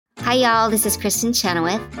Hi, y'all. This is Kristen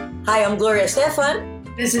Chenoweth. Hi, I'm Gloria Stefan.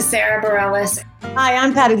 This is Sarah Bareilles. Hi,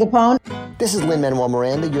 I'm Patti LuPone. This is Lin-Manuel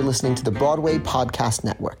Miranda. You're listening to the Broadway Podcast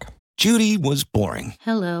Network. Judy was boring.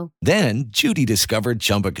 Hello. Then Judy discovered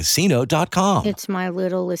ChumbaCasino.com. It's my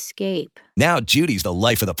little escape. Now Judy's the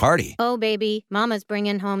life of the party. Oh, baby, mama's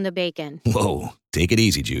bringing home the bacon. Whoa, take it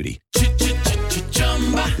easy, Judy.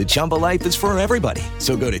 The Chumba life is for everybody.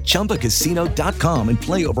 So go to ChumbaCasino.com and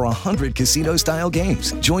play over 100 casino-style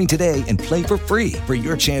games. Join today and play for free for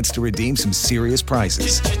your chance to redeem some serious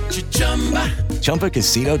prizes.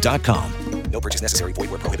 ChumbaCasino.com. No purchase necessary. Void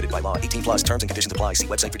where prohibited by law. 18 plus terms and conditions apply. See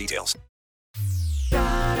website for details.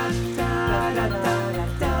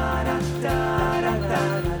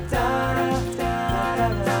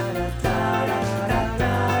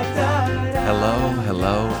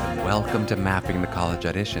 Hello, and welcome to Mapping the College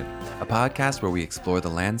Audition, a podcast where we explore the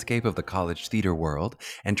landscape of the college theater world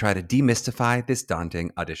and try to demystify this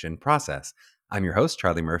daunting audition process. I'm your host,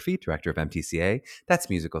 Charlie Murphy, director of MTCA, that's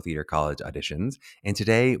Musical Theater College Auditions, and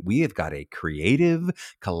today we have got a creative,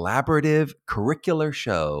 collaborative, curricular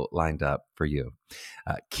show lined up for you.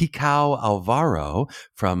 Kikau Alvaro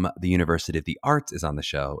from the University of the Arts is on the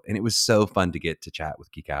show, and it was so fun to get to chat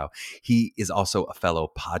with Kikau. He is also a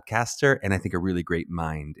fellow podcaster, and I think a really great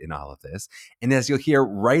mind in all of this. And as you'll hear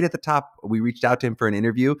right at the top, we reached out to him for an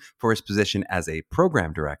interview for his position as a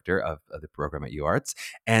program director of the program at UArts.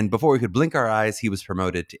 And before we could blink our eyes, he was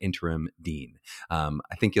promoted to interim dean.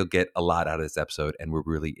 I think you'll get a lot out of this episode, and we'll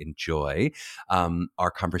really enjoy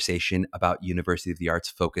our conversation about University of the Arts'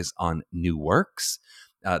 focus on new works,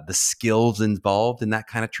 the skills involved in that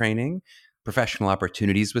kind of training, professional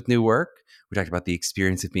opportunities with new work. We talked about the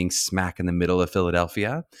experience of being smack in the middle of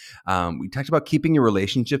Philadelphia. We talked about keeping your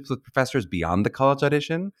relationships with professors beyond the college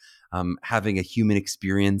audition, having a human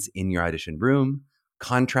experience in your audition room,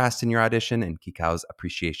 contrast in your audition, and Kikau's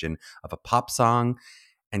appreciation of a pop song.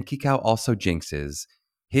 And Kikau also jinxes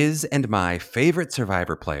his and my favorite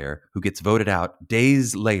Survivor player who gets voted out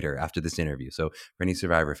days later after this interview. So for any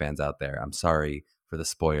Survivor fans out there, I'm sorry for the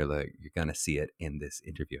spoiler. You're going to see it in this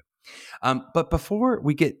interview. But before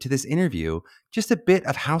we get to this interview, just a bit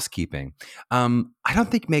of housekeeping. I don't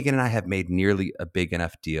think Megan and I have made nearly a big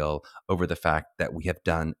enough deal over the fact that we have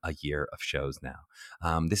done a year of shows now.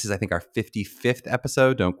 This is, I think, our 55th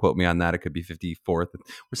episode. Don't quote me on that. It could be 54th.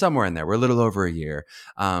 We're somewhere in there. We're a little over a year.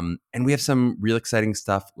 And we have some real exciting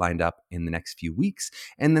stuff lined up in the next few weeks.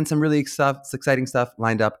 And then some really exciting stuff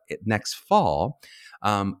lined up next fall.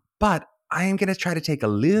 But I am going to try to take a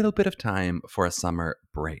little bit of time for a summer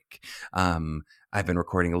break. I've been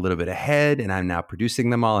recording a little bit ahead, and I'm now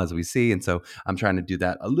producing them all as we see. And so I'm trying to do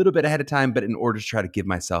that a little bit ahead of time. But in order to try to give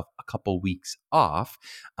myself a couple weeks off,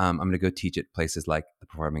 I'm going to go teach at places like the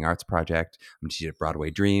Performing Arts Project. I'm going to teach at Broadway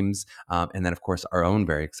Dreams. And then, of course, our own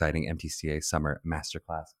very exciting MTCA Summer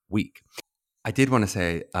Masterclass Week. I did want to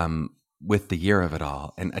say, with the year of it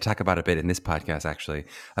all, and I talk about a bit in this podcast actually,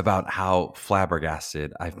 about how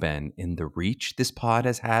flabbergasted I've been in the reach this pod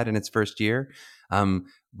has had in its first year.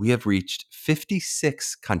 We have reached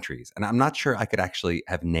 56 countries, and I'm not sure I could actually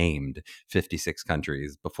have named 56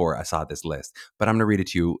 countries before I saw this list, but I'm going to read it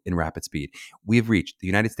to you in rapid speed. We have reached the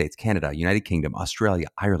United States, Canada, United Kingdom, Australia,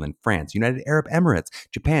 Ireland, France, United Arab Emirates,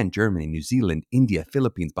 Japan, Germany, New Zealand, India,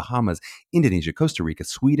 Philippines, Bahamas, Indonesia, Costa Rica,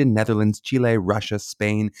 Sweden, Netherlands, Chile, Russia,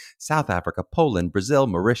 Spain, South Africa, Poland, Brazil,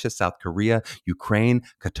 Mauritius, South Korea, Ukraine,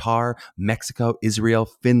 Qatar, Mexico, Israel,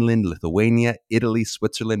 Finland, Lithuania, Italy,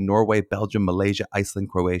 Switzerland, Norway, Belgium, Malaysia, Iceland,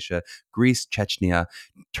 Croatia, Greece, Chechnya,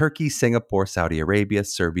 Turkey, Singapore, Saudi Arabia,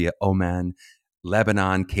 Serbia, Oman,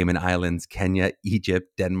 Lebanon, Cayman Islands, Kenya,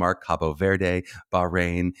 Egypt, Denmark, Cabo Verde,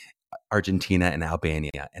 Bahrain, Argentina, and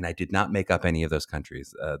Albania. And I did not make up any of those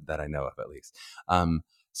countries that I know of, at least.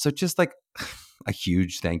 So just like a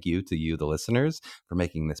huge thank you to you, the listeners, for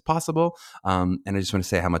making this possible. And I just want to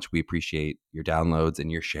say how much we appreciate your downloads and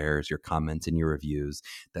your shares, your comments and your reviews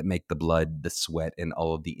that make the blood, the sweat, and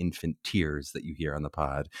all of the infant tears that you hear on the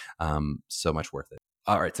pod so much worth it.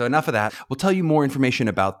 All right, so enough of that. We'll tell you more information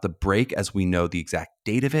about the break as we know the exact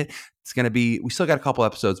date of it. It's going to be, we still got a couple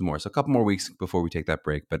episodes more, so a couple more weeks before we take that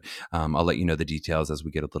break, but I'll let you know the details as we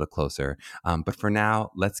get a little closer. But for now,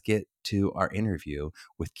 let's get to our interview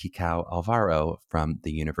with Kikau Alvaro from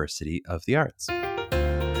the University of the Arts.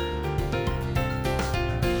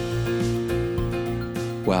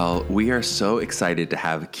 Well, we are so excited to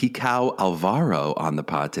have Kikau Alvaro on the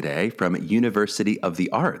pod today from University of the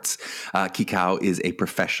Arts. Kikau is a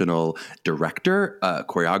professional director,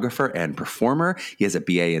 choreographer, and performer. He has a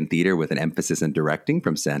BA in theater with an emphasis in directing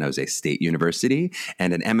from San Jose State University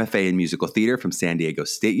and an MFA in musical theater from San Diego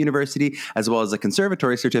State University, as well as a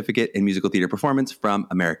conservatory certificate in musical theater performance from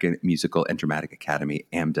American Musical and Dramatic Academy,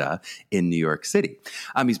 AMDA, in New York City.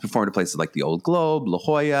 He's performed at places like the Old Globe, La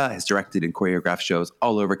Jolla, has directed and choreographed shows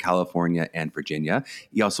all over California and Virginia.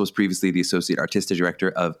 He also was previously the Associate Artistic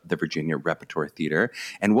Director of the Virginia Repertory Theater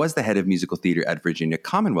and was the head of musical theater at Virginia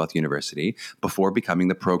Commonwealth University before becoming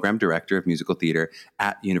the Program Director of Musical Theater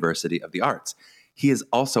at University of the Arts. He is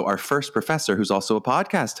also our first professor who's also a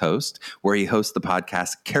podcast host, where he hosts the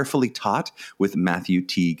podcast Carefully Taught with Matthew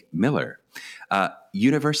Teague Miller.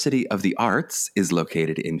 University of the Arts is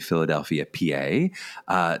located in Philadelphia,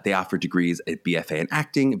 PA. They offer degrees at BFA in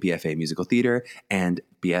acting, BFA musical theater, and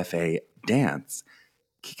BFA dance.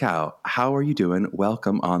 Kikau, how are you doing?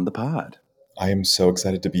 Welcome on the pod. I am so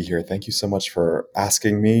excited to be here. Thank you so much for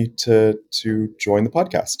asking me to join the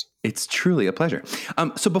podcast. It's truly a pleasure.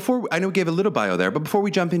 So before, I know we gave a little bio there, but before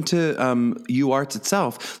we jump into UArts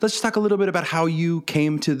itself, let's just talk a little bit about how you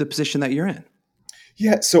came to the position that you're in.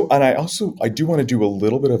 Yeah. So, and I do want to do a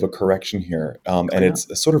little bit of a correction here. And it's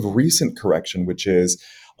a sort of recent correction, which is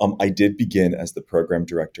I did begin as the program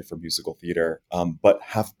director for musical theater, but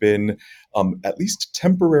have been at least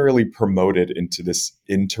temporarily promoted into this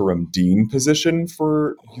interim dean position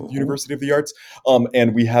for University of the Arts.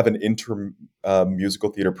 And we have an interim musical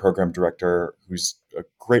theater program director who's a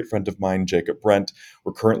great friend of mine, Jacob Brent.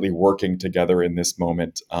 We're currently working together in this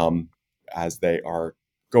moment as they are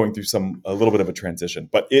going through a little bit of a transition,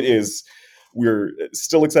 but we're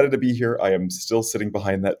still excited to be here. I am still sitting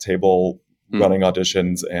behind that table, running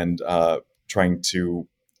auditions and trying to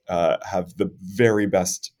have the very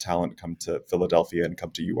best talent come to Philadelphia and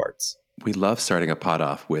come to UArts. We love starting a pod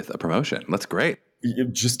off with a promotion. That's great.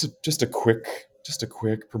 Just a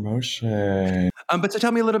quick promotion. But so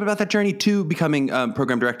tell me a little bit about that journey to becoming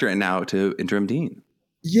program director and now to interim dean.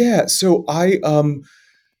 Yeah. So I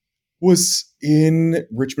was in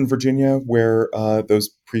Richmond, Virginia, where those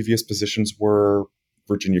previous positions were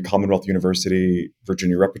Virginia Commonwealth University,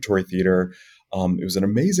 Virginia Repertory Theater. It was an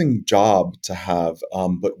amazing job to have,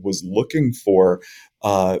 but was looking for,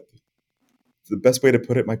 the best way to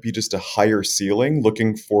put it might be just a higher ceiling,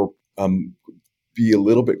 looking for be a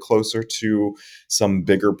little bit closer to some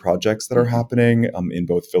bigger projects that are happening in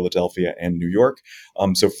both Philadelphia and New York.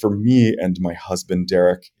 So for me and my husband,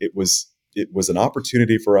 Derek, it was an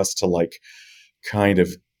opportunity for us to kind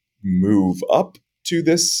of move up to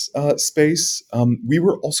this space. We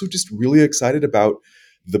were also just really excited about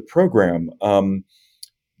the program. You're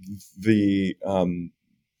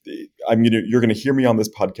going to hear me on this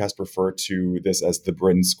podcast refer to this as the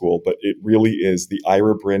Bryn School, but it really is the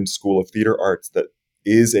Ira Bryn School of Theater Arts that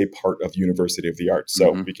is a part of University of the Arts.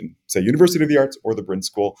 So we can say University of the Arts or the Bryn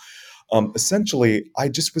School. Essentially, I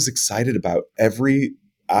just was excited about every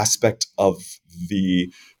aspect of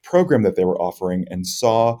the program that they were offering and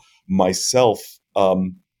saw myself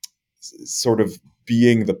sort of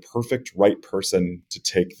being the perfect right person to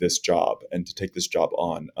take this job and to take this job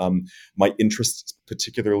on. My interests,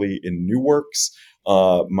 particularly in new works,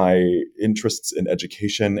 my interests in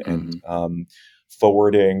education and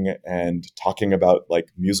forwarding and talking about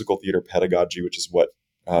musical theater pedagogy, which is what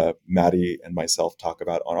Maddie and myself talk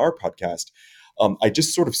about on our podcast. I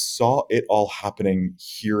just sort of saw it all happening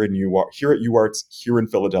here at UArts, here in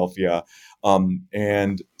Philadelphia.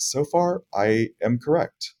 And so far, I am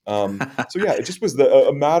correct. So yeah, it just was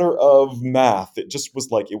a matter of math. It just was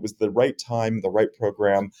it was the right time, the right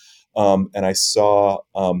program. And I saw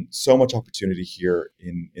so much opportunity here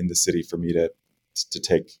in the city for me to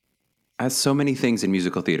take. As so many things in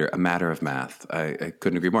musical theater, a matter of math. I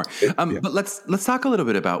couldn't agree more. But let's talk a little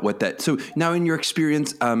bit about what that. So now, in your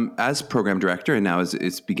experience as program director, and now as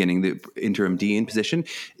it's beginning the interim dean position,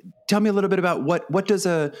 tell me a little bit about what does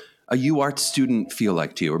a UArts student feel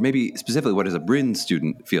like to you, or maybe specifically, what does a Bryn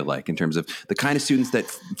student feel like in terms of the kind of students that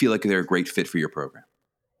feel like they're a great fit for your program?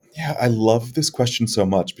 Yeah, I love this question so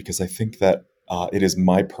much because I think that it is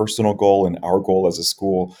my personal goal and our goal as a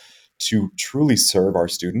school to truly serve our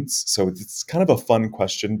students. So it's kind of a fun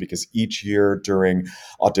question because each year during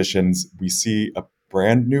auditions, we see a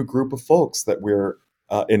brand new group of folks that we're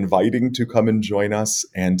inviting to come and join us,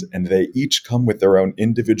 and they each come with their own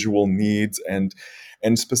individual needs and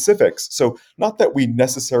specifics. So not that we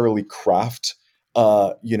necessarily craft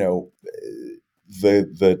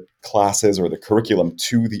the classes or the curriculum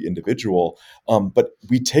to the individual, but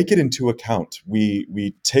we take it into account.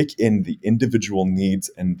 We take in the individual needs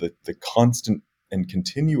and the constant and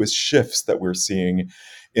continuous shifts that we're seeing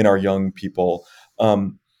in our young people.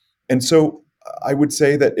 And so I would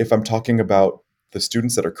say that if I'm talking about the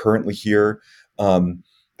students that are currently here,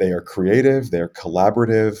 they are creative, they're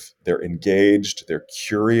collaborative, they're engaged, they're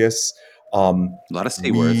curious. A lot of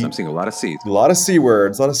C words. I'm seeing a lot of C's. A lot of C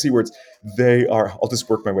words. They are. I'll just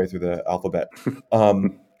work my way through the alphabet.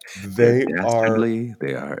 They are.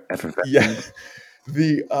 They are effervescent. Yeah.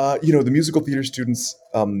 The musical theater students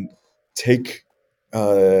take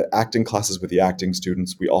acting classes with the acting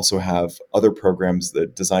students. We also have other programs, the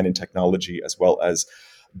design and technology, as well as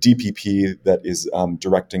DPP, that is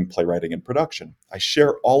directing, playwriting, and production. I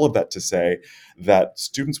share all of that to say that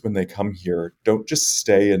students, when they come here, don't just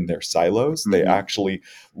stay in their silos. They actually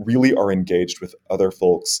really are engaged with other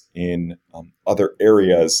folks in other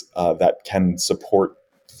areas that can support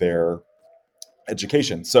their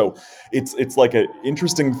education. So it's like an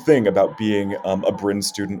interesting thing about being a Bryn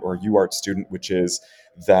student or a UArt student, which is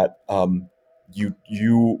that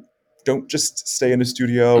you don't just stay in a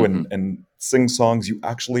studio and sing songs. You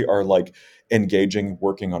actually are like engaging,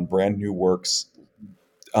 working on brand new works,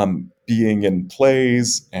 being in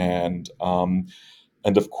plays, and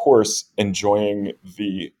of course enjoying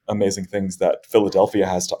the amazing things that Philadelphia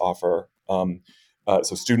has to offer.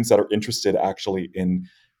 So students that are interested actually in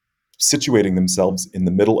situating themselves in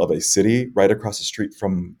the middle of a city, right across the street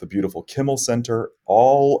from the beautiful Kimmel Center,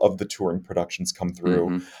 all of the touring productions come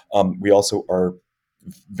through. We also are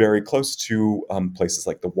very close to places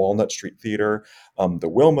like the Walnut Street Theater, the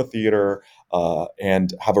Wilma Theater,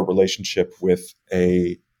 and have a relationship with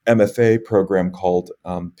a MFA program called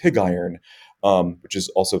Pig Iron, which is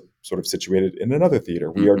also sort of situated in another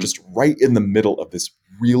theater. We are just right in the middle of this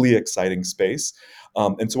really exciting space.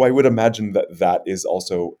 And so I would imagine that is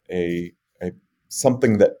also a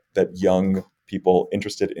something that young people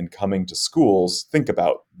interested in coming to schools think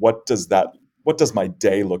about. What does my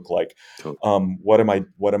day look like? What am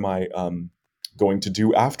I going to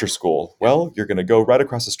do after school? Well, you're going to go right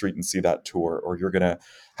across the street and see that tour, or you're going to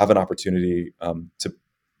have an opportunity to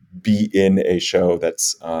be in a show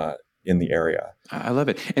that's in the area. I love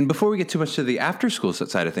it. And before we get too much to the after school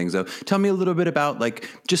side of things, though, tell me a little bit about, like,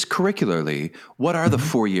 just curricularly, what are the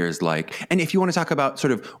 4 years like? And if you want to talk about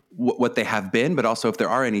sort of what they have been, but also if there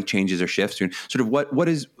are any changes or shifts, sort of what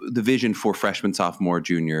is the vision for freshman, sophomore,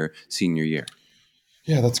 junior, senior year?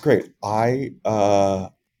 Yeah, that's great. I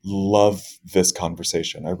love this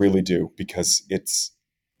conversation. I really do, because it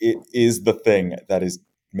is the thing that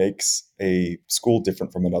makes a school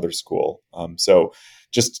different from another school. So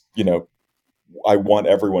just, I want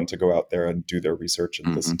everyone to go out there and do their research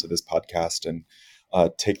and listen to this podcast and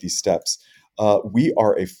take these steps. We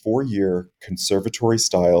are a 4-year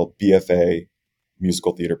conservatory-style BFA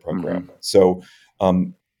musical theater program. So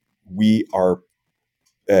we are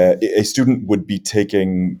a student would be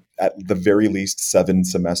taking at the very least 7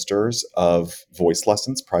 semesters of voice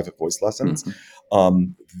lessons, private voice lessons.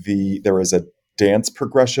 There is a dance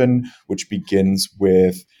progression, which begins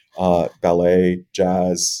with ballet,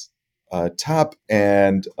 jazz, tap,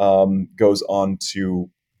 and goes on to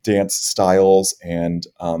dance styles and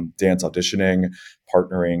dance auditioning,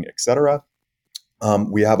 partnering, etc.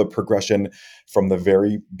 We have a progression from the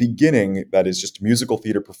very beginning that is just musical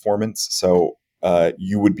theater performance. So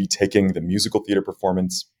you would be taking the musical theater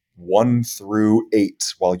performance 1 through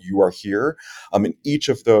 8 while you are here. And each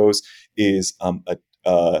of those is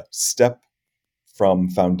a step from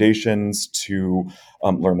foundations to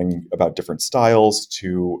learning about different styles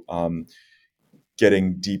to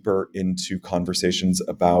getting deeper into conversations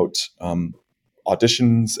about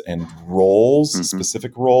auditions and roles,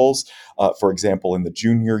 specific roles. For example, in the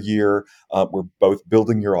junior year, we're both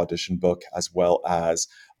building your audition book as well as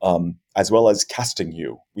casting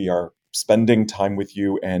you. We are spending time with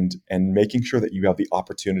you and making sure that you have the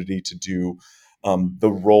opportunity to do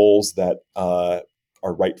the roles that are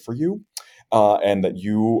right for you. And that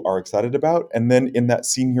you are excited about. And then in that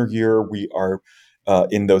senior year, we are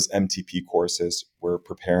in those MTP courses. We're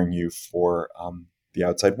preparing you for the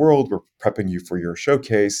outside world. We're prepping you for your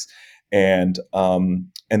showcase, and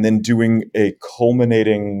then doing a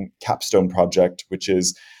culminating capstone project, which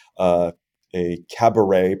is a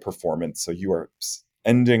cabaret performance. So you are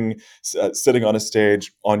ending sitting on a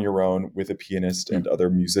stage on your own with a pianist and other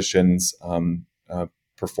musicians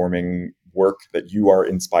performing work that you are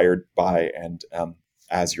inspired by and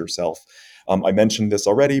as yourself. I mentioned this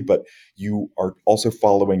already, but you are also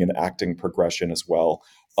following an acting progression as well,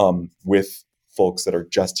 with folks that are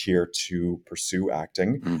just here to pursue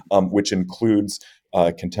acting, Mm. which includes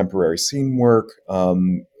contemporary scene work,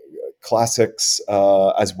 classics,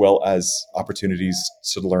 as well as opportunities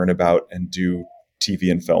to learn about and do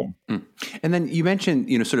TV and film. Mm. And then you mentioned,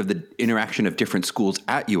 sort of the interaction of different schools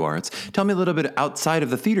at UArts. Tell me a little bit outside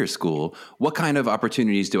of the theater school, what kind of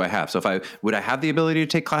opportunities do I have? So would I have the ability to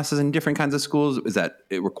take classes in different kinds of schools? Is that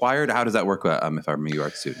required? How does that work if I'm a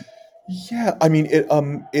UArts student? Yeah, I mean,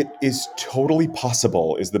 it is totally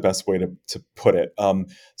possible is the best way to put it.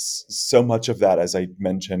 So much of that, as I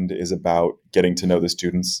mentioned, is about getting to know the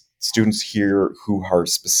students here who are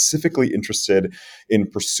specifically interested in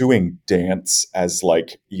pursuing dance as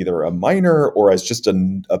like either a minor or as just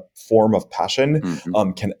a form of passion,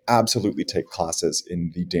 can absolutely take classes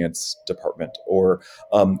in the dance department. Or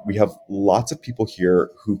we have lots of people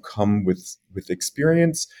here who come with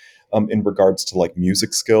experience in regards to like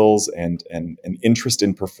music skills and an interest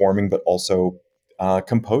in performing, but also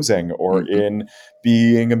composing or in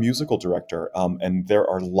being a musical director. And there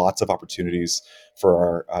are lots of opportunities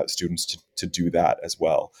for our students to do that as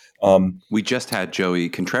well. We just had Joey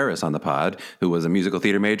Contreras on the pod, who was a musical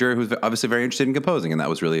theater major, who's obviously very interested in composing. And that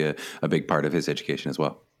was really a big part of his education as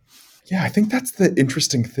well. Yeah, I think that's the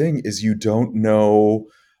interesting thing is you don't know,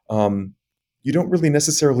 you don't really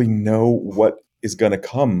necessarily know what is going to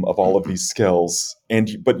come of all of these skills,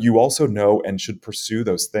 but you also know and should pursue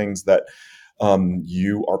those things that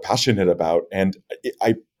you are passionate about, and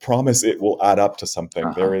I promise it will add up to something.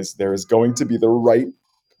 There is going to be the right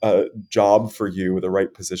job for you, the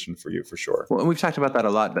right position for you, for sure. Well, and we've talked about that a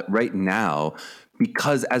lot, but right now,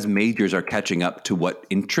 because as majors are catching up to what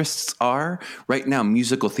interests are, right now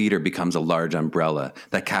musical theater becomes a large umbrella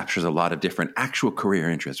that captures a lot of different actual career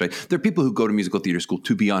interests, right? There are people who go to musical theater school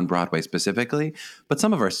to be on Broadway specifically, but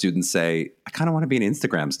some of our students say, I kind of want to be an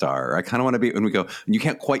Instagram star, or I kind of want to be, and we go, and you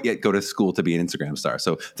can't quite yet go to school to be an Instagram star.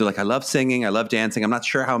 So they're like, I love singing, I love dancing, I'm not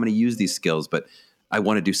sure how I'm going to use these skills, but I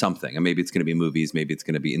want to do something. And maybe it's going to be movies, maybe it's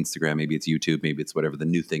going to be Instagram, maybe it's YouTube, maybe it's whatever the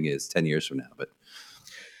new thing is 10 years from now. But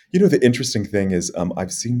the interesting thing is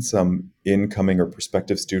I've seen some incoming or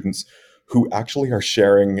prospective students who actually are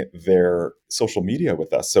sharing their social media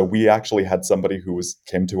with us. So we actually had somebody who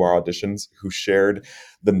came to our auditions who shared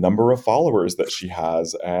the number of followers that she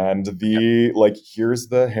has and here's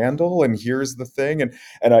the handle and here's the thing. And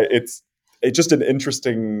it's just an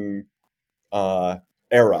interesting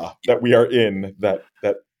era that we are in that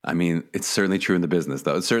I mean, it's certainly true in the business,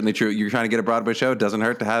 though. It's certainly true. You're trying to get a Broadway show. It doesn't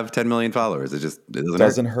hurt to have 10 million followers. It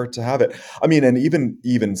doesn't hurt to have it. I mean, and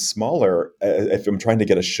even smaller, if I'm trying to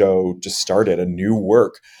get a show just started, a new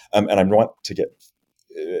work, and I want to get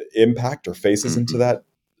impact or faces into that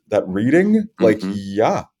reading,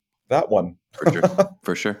 that one.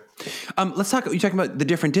 For sure. Let's talk. You're talking about the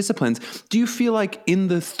different disciplines. Do you feel like in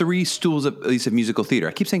the three stools of, at least of musical theater,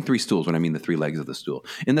 I keep saying three stools when I mean the three legs of the stool.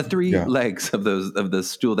 In the three legs of the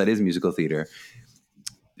stool that is musical theater,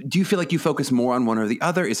 do you feel like you focus more on one or the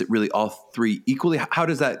other? Is it really all three equally? How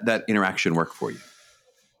does that interaction work for you?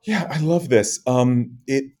 Yeah, I love this.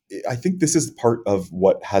 I think this is part of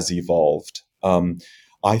what has evolved.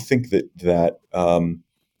 I think that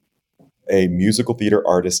a musical theater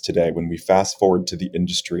artist today, when we fast forward to the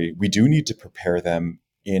industry, we do need to prepare them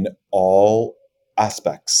in all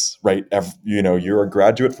aspects, right? You're a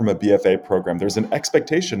graduate from a BFA program. There's an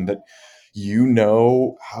expectation that you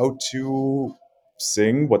know how to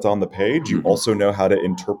sing what's on the page. You also know how to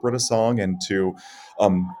interpret a song and to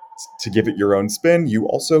give it your own spin. You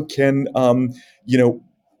also can,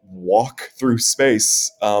 walk through space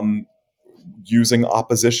using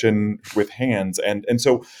opposition with hands. And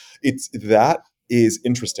so that is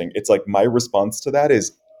interesting. It's like my response to that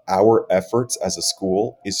is our efforts as a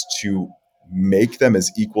school is to make them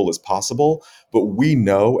as equal as possible. But we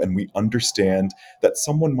know and we understand that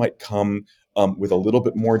someone might come with a little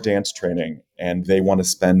bit more dance training and they want to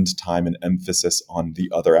spend time and emphasis on the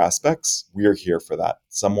other aspects. We are here for that.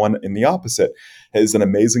 Someone in the opposite is an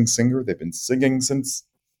amazing singer. They've been singing since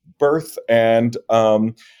birth and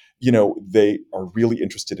they are really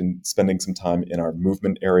interested in spending some time in our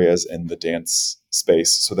movement areas and the dance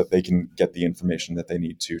space so that they can get the information that they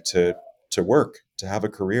need to work, to have a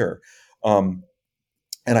career. And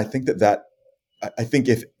I think I think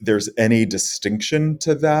if there's any distinction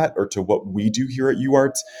to that or to what we do here at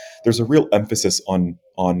UArts, there's a real emphasis on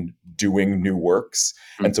doing new works.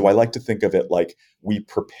 Mm-hmm. And so I like to think of it like we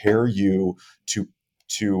prepare you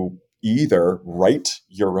to either write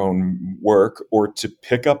your own work or to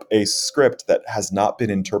pick up a script that has not been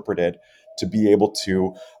interpreted to be able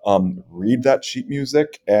to read that sheet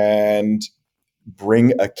music and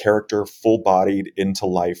bring a character full-bodied into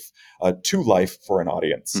life, to life for an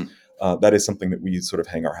audience. that is something that we sort of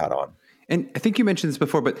hang our hat on. And I think you mentioned this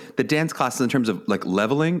before, but the dance classes in terms of like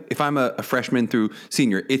leveling, if I'm a freshman through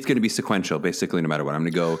senior, it's going to be sequential, basically, no matter what. I'm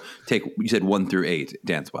going to go take, you said 1 through 8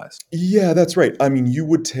 dance-wise. Yeah, that's right. I mean, you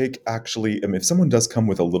would take actually, if someone does come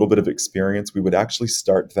with a little bit of experience, we would actually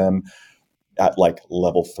start them at like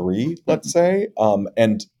level 3, let's say,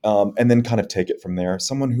 and then kind of take it from there.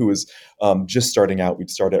 Someone who is just starting out,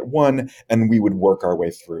 we'd start at 1, and we would work our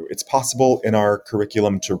way through. It's possible in our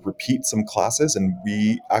curriculum to repeat some classes, and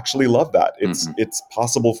we actually love that. It's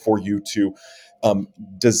possible for you to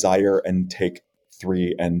desire and take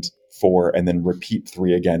 3 and 4 and then repeat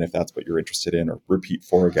 3 again if that's what you're interested in, or repeat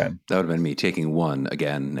 4 again. That would have been me taking 1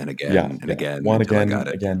 again and again and again. 1 again, I got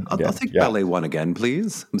it. Again. I'll take ballet 1 again,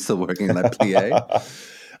 please. I'm still working on that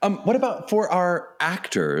plie. What about for our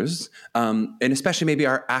actors, and especially maybe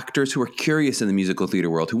our actors who are curious in the musical theater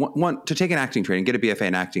world, who want to take an acting training, get a BFA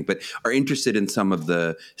in acting, but are interested in some of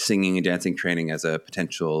the singing and dancing training as a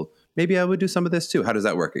potential, maybe I would do some of this too. How does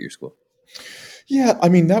that work at your school? Yeah, I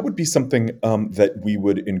mean, that would be something that we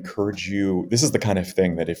would encourage you. This is the kind of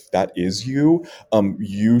thing that if that is you,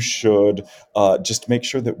 you should just make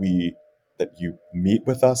sure that you meet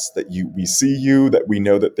with us, that we see you, that we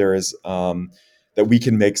know that there is that we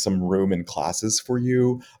can make some room in classes for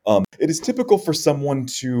you. It is typical for someone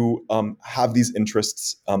to have these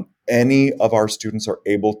interests. Any of our students are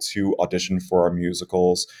able to audition for our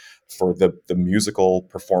musicals, for the musical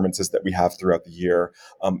performances that we have throughout the year,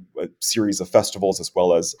 a series of festivals, as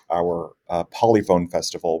well as our Polyphone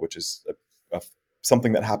Festival, which is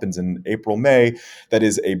something that happens in April, May, that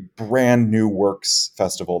is a brand new works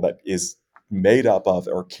festival that is made up of,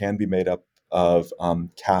 or can be made up of,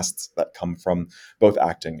 casts that come from both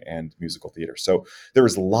acting and musical theater. So there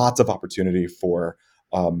is lots of opportunity for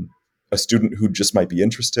a student who just might be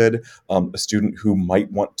interested, a student who might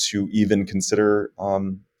want to even consider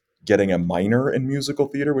getting a minor in musical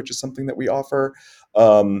theater, which is something that we offer.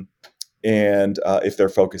 And if their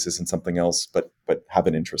focus is in something else, but have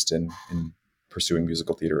an interest in pursuing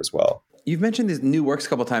musical theater as well. You've mentioned these new works a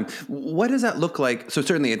couple of times. What does that look like? So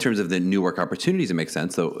certainly in terms of the new work opportunities, it makes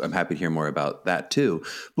sense. So I'm happy to hear more about that too.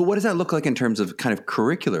 But what does that look like in terms of kind of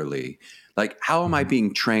curricularly? Like, how am I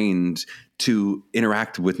being trained to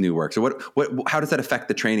interact with new works? Or how does that affect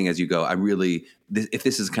the training as you go? If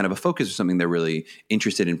this is kind of a focus or something they're really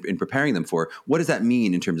interested in preparing them for, what does that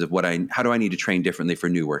mean in terms of how do I need to train differently for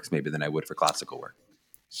new works maybe than I would for classical work?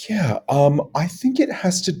 Yeah, I think it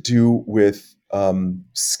has to do with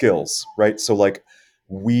skills, right? So like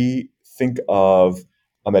we think of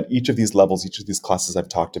at each of these levels, each of these classes I've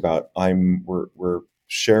talked about, we're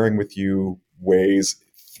sharing with you ways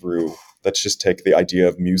through. Let's just take the idea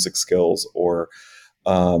of music skills, or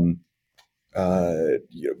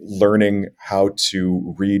learning how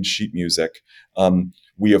to read sheet music.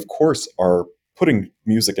 We of course are putting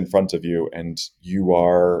music in front of you, and you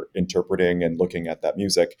are interpreting and looking at that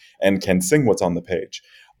music and can sing what's on the page.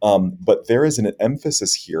 But there is an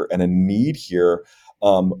emphasis here and a need here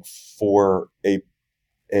for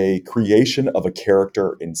a creation of a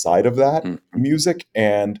character inside of that music,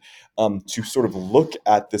 and to sort of look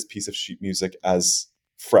at this piece of sheet music as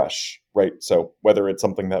fresh, right? So whether it's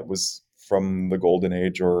something that was from the golden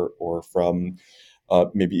age or from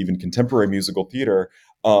maybe even contemporary musical theater,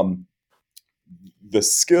 the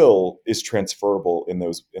skill is transferable in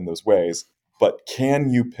those ways. But can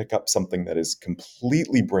you pick up something that is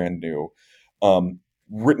completely brand new,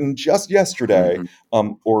 written just yesterday,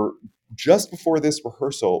 or just before this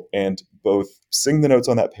rehearsal, and both sing the notes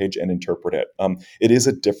on that page and interpret it? It is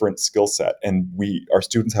a different skill set, and our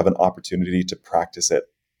students have an opportunity to practice it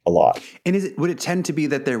a lot. And would it tend to be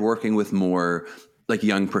that they're working with more like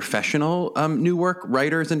young professional new work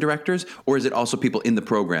writers and directors, or is it also people in the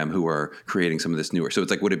program who are creating some of this new work? So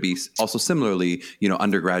it's like, would it be also similarly,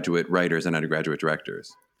 undergraduate writers and undergraduate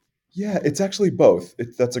directors? Yeah, it's actually both.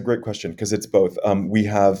 That's a great question, because it's both. We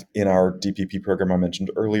have in our DPP program I mentioned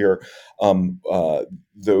earlier,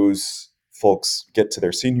 those folks get to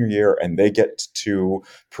their senior year and they get to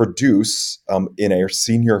produce in a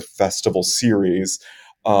senior festival series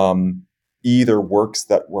either works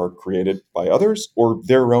that were created by others or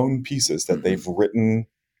their own pieces that they've written,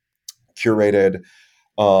 curated,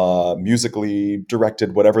 musically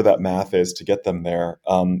directed, whatever that math is to get them there.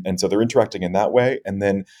 And so they're interacting in that way. And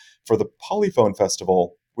then for the Polyphone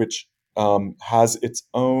Festival, which has its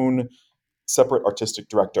own separate artistic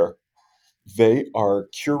director, they are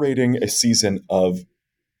curating a season of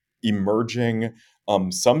emerging,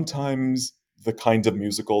 sometimes the kinds of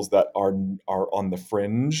musicals that are on the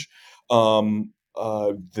fringe.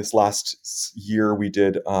 This last year we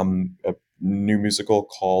did new musical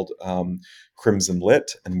called Crimson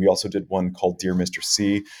Lit, and we also did one called Dear Mr.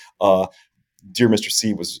 C. Dear Mr.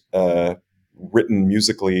 C was written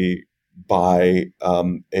musically by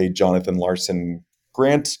a Jonathan Larson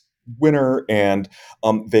Grant winner, and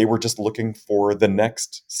they were just looking for the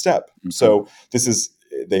next step. So this is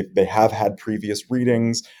they have had previous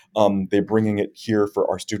readings. They're bringing it here for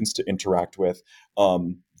our students to interact with.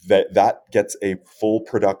 That gets a full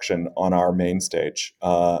production on our main stage,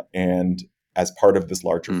 and as part of this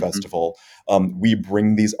larger festival, we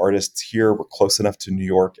bring these artists here. We're close enough to New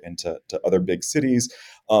York and to other big cities.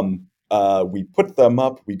 We put them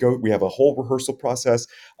up. We have a whole rehearsal process.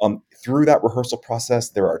 Through that rehearsal process,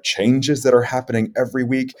 there are changes that are happening every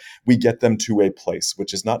week. We get them to a place,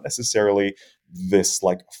 which is not necessarily this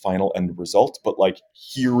like final end result, but like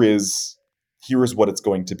here is what it's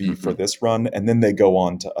going to be for this run, and then they go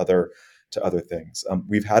on to other things.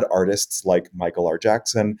 We've had artists like Michael R.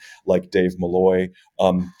 Jackson, like Dave Malloy,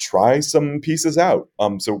 try some pieces out.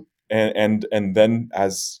 So and then,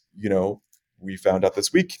 as you know, we found out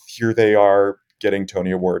this week, here they are getting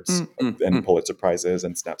Tony Awards and Pulitzer Prizes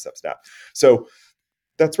and snap. So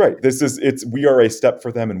that's right. We are a step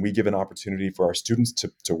for them, and we give an opportunity for our students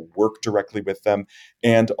to work directly with them,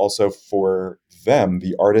 and also for them,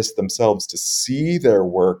 the artists themselves, to see their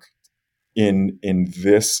work in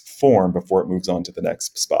this form before it moves on to the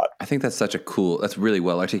next spot. I think that's that's really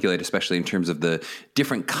well articulated, especially in terms of the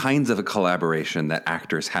different kinds of a collaboration that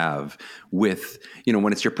actors have with,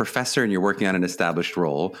 when it's your professor and you're working on an established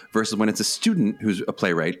role versus when it's a student who's a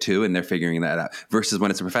playwright too, and they're figuring that out, versus when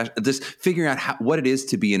it's a professional, just figuring out what it is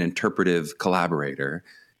to be an interpretive collaborator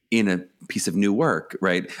in a piece of new work,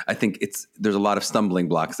 right? I think there's a lot of stumbling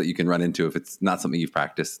blocks that you can run into if it's not something you've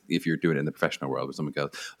practiced, if you're doing it in the professional world, where someone goes,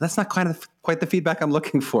 that's not quite the feedback I'm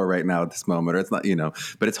looking for right now at this moment, or it's not,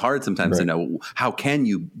 but it's hard sometimes to know, how can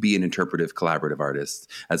you be an interpretive, collaborative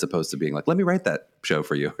artist as opposed to being like, let me write that show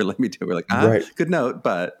for you, or let me do it. We're like, good note,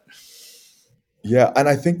 but... Yeah, and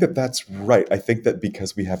I think that's right. I think that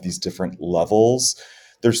because we have these different levels,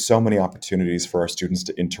 there's so many opportunities for our students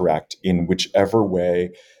to interact in whichever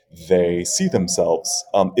way they see themselves.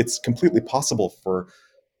 It's completely possible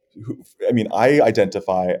I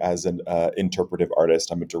identify as an interpretive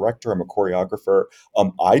artist. I'm a director. I'm a choreographer.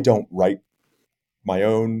 I don't write my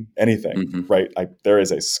own anything, right? There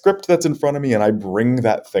is a script that's in front of me, and I bring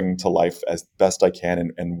that thing to life as best I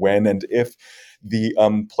can. And when and if the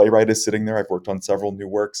playwright is sitting there, I've worked on several new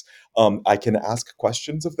works, I can ask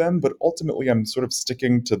questions of them, but ultimately I'm sort of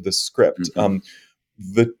sticking to the script.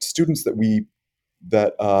 The students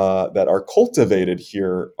that are cultivated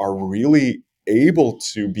here are really able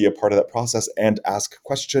to be a part of that process and ask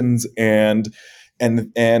questions and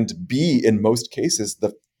be, in most cases,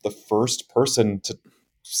 the first person to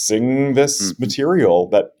sing this material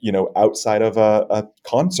that, outside of a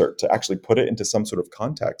concert, to actually put it into some sort of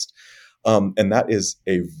context. And that is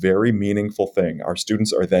a very meaningful thing. Our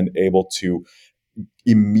students are then able to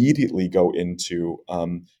immediately go into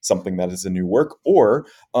something that is a new work, or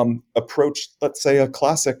approach, let's say, a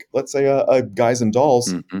classic, let's say a Guys and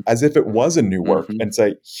Dolls, as if it was a new work, and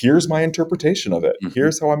say, here's my interpretation of it.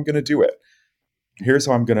 Here's how I'm going to do it. Here's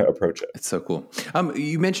how I'm going to approach it. It's so cool.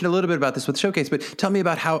 You mentioned a little bit about this with Showcase, but tell me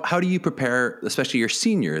about how do you prepare, especially your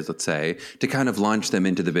seniors, let's say, to kind of launch them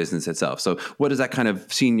into the business itself? So what does that kind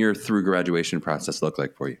of senior through graduation process look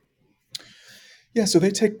like for you? Yeah, so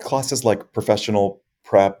they take classes like professional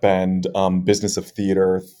prep and business of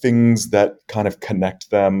theater, things that kind of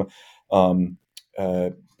connect them.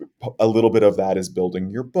 A little bit of that is building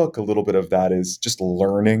your book. A little bit of that is just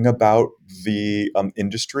learning about the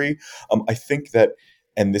industry. I think that,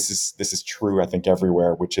 and this is true, I think,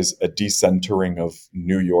 everywhere, which is a decentering of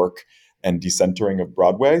New York and decentering of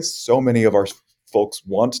Broadway. So many of our folks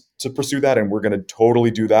want to pursue that, and we're going to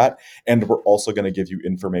totally do that. And we're also going to give you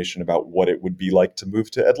information about what it would be like to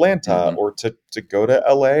move to Atlanta or to go to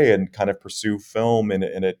LA and kind of pursue film in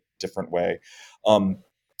a different way.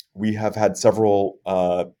 We have had several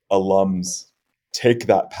alums take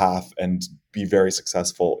that path and be very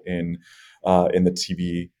successful in the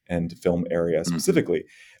TV and film area specifically.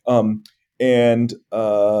 I've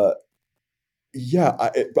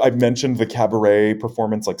mentioned the cabaret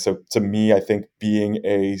performance. So to me, I think being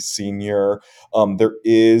a senior, there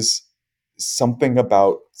is something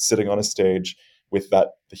about sitting on a stage with the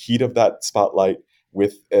heat of that spotlight,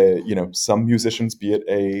 with some musicians, be it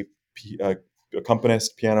a piano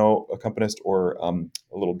accompanist, or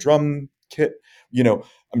a little drum kit.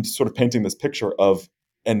 I'm just sort of painting this picture of,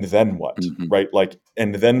 and then what, right?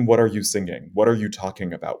 And then what are you singing? What are you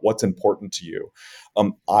talking about? What's important to you?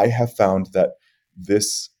 I have found that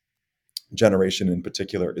this generation in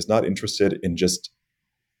particular is not interested in just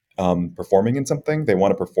performing in something. They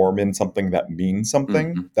want to perform in something that means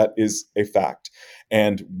something. Mm-hmm. That is a fact.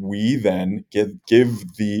 And we then give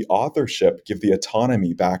the authorship, give the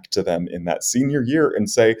autonomy back to them in that senior year and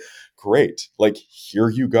say, great, like, here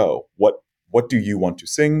you go. What do you want to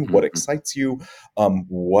sing? What excites you? How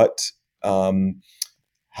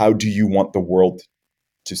do you want the world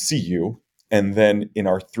to see you? And then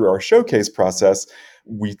through our showcase process,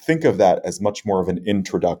 we think of that as much more of an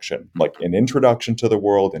introduction, like an introduction to the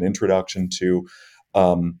world, an introduction to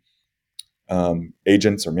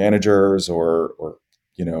agents or managers or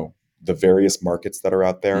the various markets that are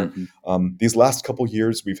out there. These last couple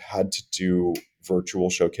years, we've had to do virtual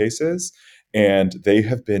showcases, and they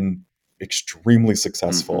have been extremely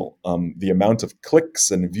successful. The amount of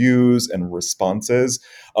clicks and views and responses,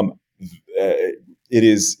 it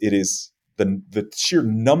is the sheer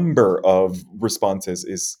number of responses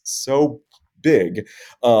is so big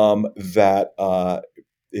that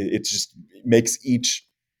it just makes each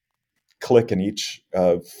click and each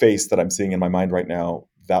face that I'm seeing in my mind right now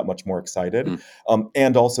that much more excited.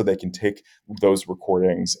 And also they can take those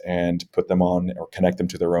recordings and put them on or connect them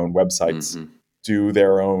to their own websites, do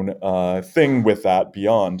their own thing with that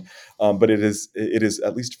beyond. But it is,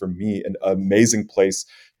 at least for me, an amazing place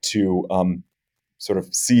to sort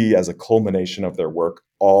of see as a culmination of their work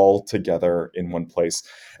all together in one place.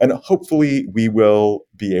 And hopefully we will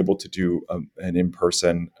be able to do an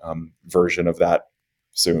in-person version of that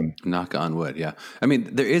soon. Knock on wood. Yeah. I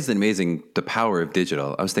mean, there is the power of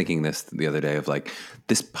digital. I was thinking this the other day of like,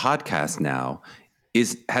 this podcast now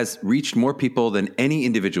has reached more people than any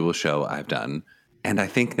individual show I've done. And I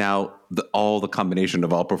think now all the combination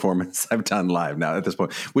of all performance I've done live now at this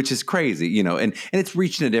point, which is crazy, and it's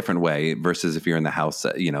reached in a different way versus if you're in the house,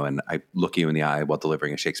 and I look you in the eye while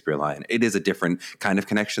delivering a Shakespeare line. It is a different kind of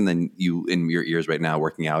connection than you in your ears right now,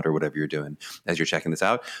 working out or whatever you're doing as you're checking this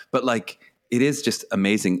out. But like, it is just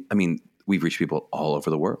amazing. I mean, we've reached people all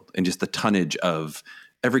over the world, and just the tonnage of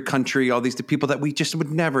every country, all these people that we just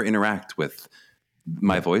would never interact with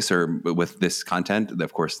my voice or with this content,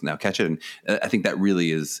 of course, now catch it. And I think that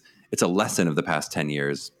really it's a lesson of the past 10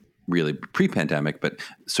 years, really pre-pandemic, but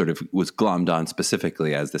sort of was glommed on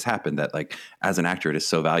specifically as this happened, that like, as an actor, it is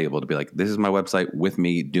so valuable to be like, this is my website with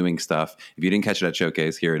me doing stuff. If you didn't catch it at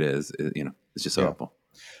Showcase, here it is. It's just so helpful.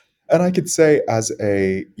 And I could say as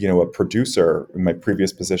a producer in my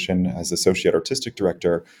previous position as associate artistic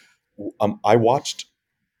director, I watched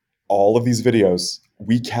all of these videos.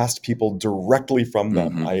 We cast people directly from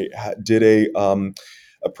them. I did a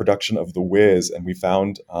production of The Wiz, and we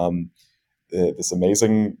found this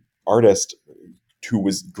amazing artist who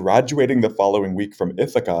was graduating the following week from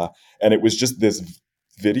Ithaca, and it was just this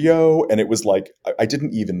video, and it was like, I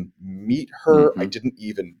didn't even meet her. I didn't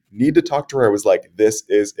even need to talk to her. I was like, this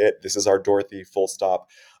is it. This is our Dorothy, full stop.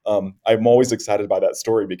 I'm always excited by that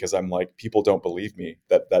story because I'm like, people don't believe me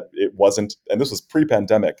that it wasn't, and this was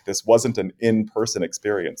pre-pandemic. This wasn't an in-person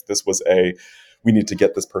experience. This was we need to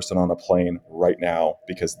get this person on a plane right now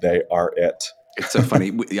because they are it. It's so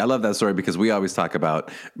funny. I love that story because we always talk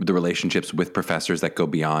about the relationships with professors that go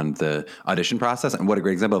beyond the audition process. And what a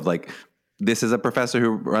great example of like, this is a professor who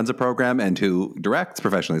runs a program and who directs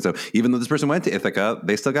professionally. So even though this person went to Ithaca,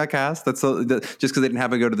 they still got cast. That's still, just because they didn't have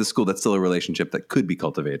to go to the school, that's still a relationship that could be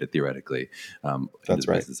cultivated theoretically. That's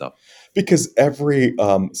right. Because every,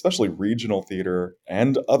 especially regional theater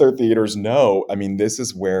and other theaters know, I mean, this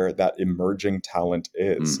is where that emerging talent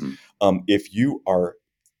is. If you are,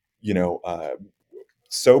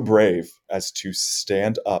 so brave as to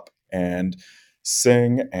stand up and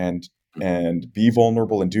sing and be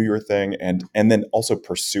vulnerable and do your thing and then also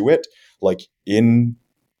pursue it, like in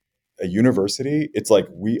a university, it's like,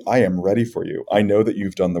 I am ready for you. I know that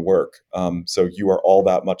you've done the work. So you are all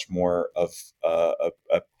that much more of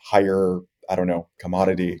a higher, I don't know,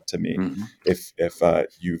 commodity to me if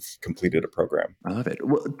you've completed a program. I love it.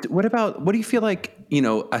 What do you feel like,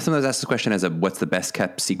 I sometimes ask this question as what's the best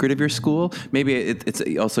kept secret of your school? Maybe it's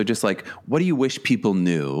also just like, what do you wish people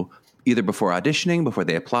knew either before auditioning, before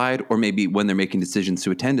they applied, or maybe when they're making decisions to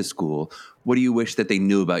attend a school? What do you wish that they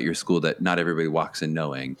knew about your school that not everybody walks in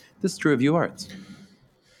knowing? This is true of UArts.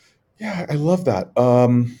 Yeah, I love that.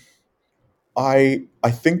 I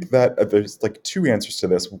think that there's like two answers to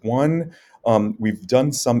this. One, we've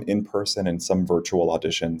done some in-person and some virtual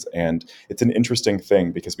auditions, and it's an interesting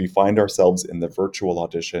thing because we find ourselves in the virtual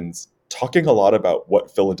auditions talking a lot about what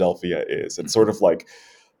Philadelphia is. It's sort of like,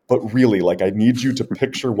 but really, like, I need you to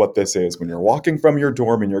picture what this is. When you're walking from your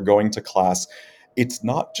dorm and you're going to class, it's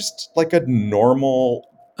not just like a normal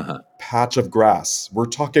patch of grass. We're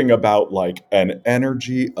talking about like an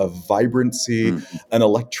energy, a vibrancy, an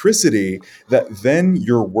electricity that then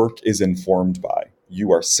your work is informed by.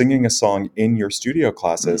 You are singing a song in your studio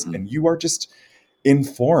classes and you are just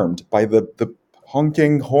informed by the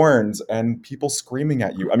honking horns and people screaming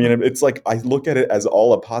at you. I mean, it's like, I look at it as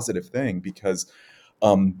all a positive thing because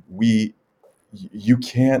you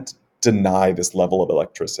can't deny this level of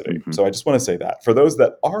electricity. So I just want to say that for those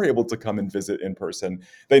that are able to come and visit in person,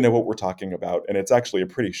 they know what we're talking about. And it's actually a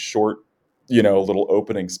pretty short, little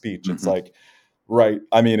opening speech. It's like, right.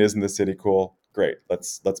 I mean, isn't the city cool? Great.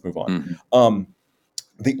 Let's move on.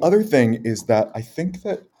 The other thing is that I think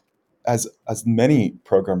that as many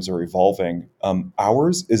programs are evolving,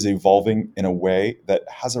 ours is evolving in a way that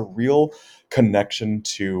has a real connection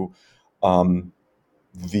to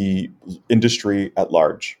the industry at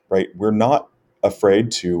large, right? We're not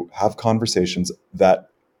afraid to have conversations that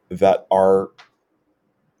are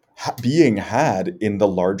being had in the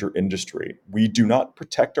larger industry. We do not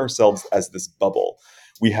protect ourselves as this bubble.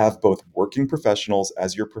 We have both working professionals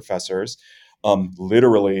as your professors,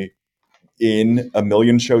 literally in a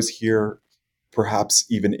million shows here, perhaps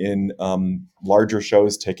even in larger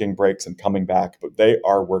shows, taking breaks and coming back, but they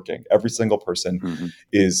are working. Every single person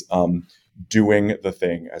is doing the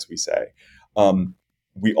thing, as we say.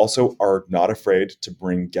 We also are not afraid to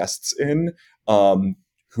bring guests in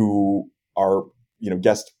who are,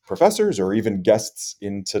 guest professors or even guests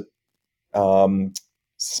into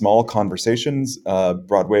small conversations.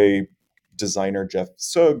 Broadway designer Jeff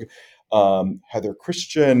Sugg, Heather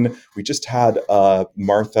Christian. We just had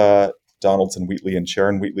Martha Donaldson Wheatley and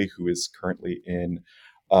Sharon Wheatley, who is currently in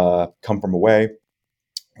Come From Away,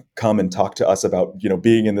 come and talk to us about,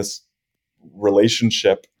 being in this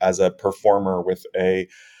relationship as a performer with a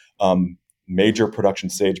major production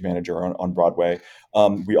stage manager on Broadway.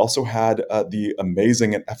 We also had the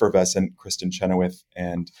amazing and effervescent Kristen Chenoweth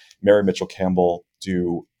and Mary Mitchell Campbell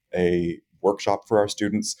do a workshop for our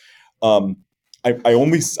students. I'm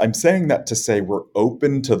saying that to say we're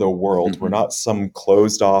open to the world. We're not some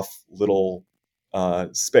closed off little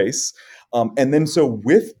space. And then so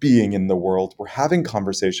with being in the world, we're having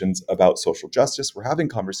conversations about social justice. We're having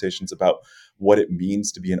conversations about what it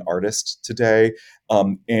means to be an artist today.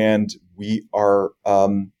 And we are,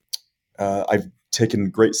 I've taken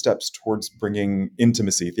great steps towards bringing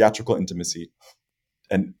intimacy, theatrical intimacy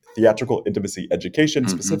education,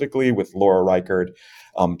 specifically with Laura Reichard,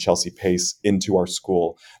 Chelsea Pace, into our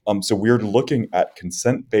school. So we're looking at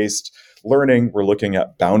consent-based learning. We're looking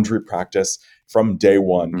at boundary practice from day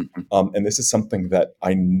one. And this is something that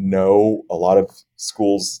I know a lot of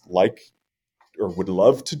schools like or would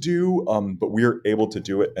love to do, but we are able to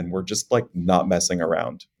do it. And we're just like not messing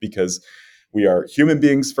around because we are human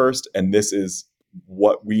beings first. And this is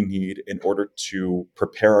what we need in order to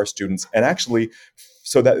prepare our students and actually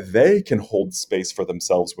so that they can hold space for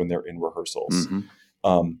themselves when they're in rehearsals.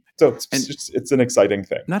 So it's an exciting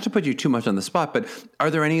thing. Not to put you too much on the spot, but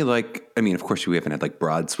are there any of course we haven't had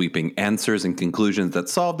broad sweeping answers and conclusions that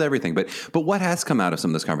solved everything, but what has come out of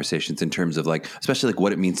some of those conversations in terms of especially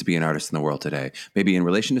what it means to be an artist in the world today, maybe in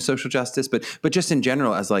relation to social justice, but just in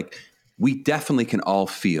general as we definitely can all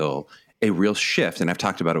feel a real shift. And I've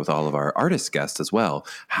talked about it with all of our artist guests as well,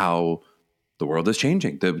 how the world is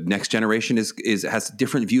changing. The next generation has a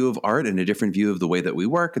different view of art and a different view of the way that we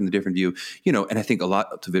work and the different view, and I think a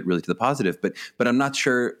lot of it really to the positive, but I'm not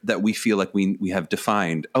sure that we feel like we have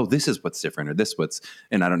defined, oh, this is what's different or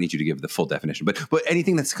and I don't need you to give the full definition, but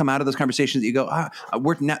anything that's come out of those conversations that you go,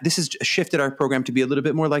 this has shifted our program to be a little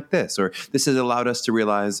bit more like this, or this has allowed us to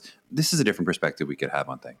realize this is a different perspective we could have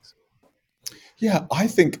on things. Yeah, I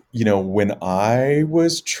think, when I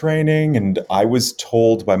was training and I was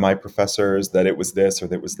told by my professors that it was this or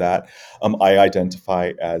that it was that, I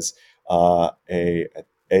identify as a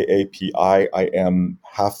AAPI. I am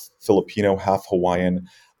half Filipino, half Hawaiian.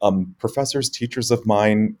 Professors, teachers of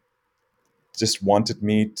mine just wanted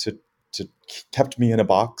me to kept me in a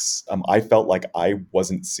box. I felt like I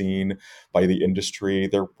wasn't seen by the industry.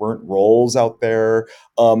 There weren't roles out there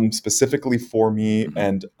specifically for me.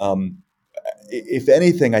 And if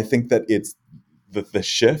anything, I think that it's the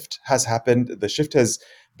shift has happened. The shift has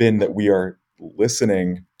been that we are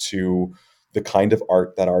listening to the kind of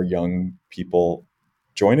art that our young people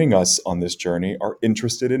joining us on this journey are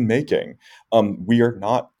interested in making. We are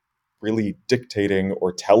not really dictating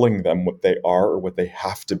or telling them what they are or what they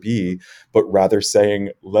have to be, but rather saying,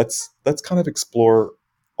 let's kind of explore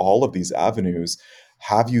all of these avenues.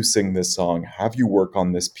 Have you sing this song, have you work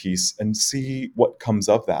on this piece and see what comes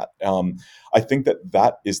of that. I think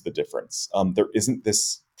that is the difference. There isn't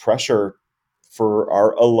this pressure for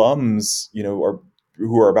our alums, or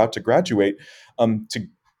who are about to graduate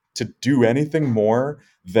to do anything more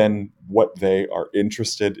than what they are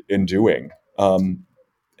interested in doing.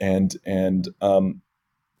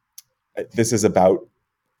 This is about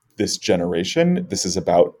this generation. This is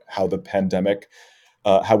about how the pandemic,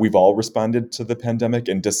 how we've all responded to the pandemic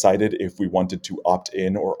and decided if we wanted to opt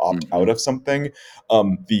in or opt out of something.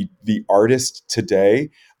 The artist today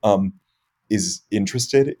is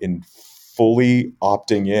interested in fully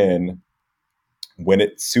opting in when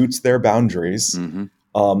it suits their boundaries,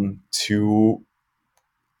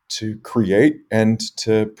 to create and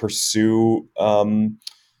to pursue art.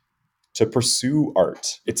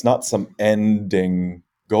 It's not some ending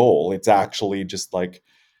goal. It's actually just like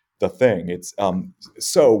the thing. It's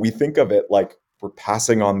so we think of it like we're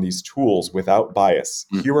passing on these tools without bias.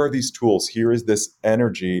 Here are these tools. Here is this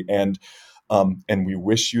energy, and we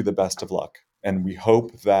wish you the best of luck. And we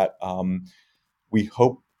hope that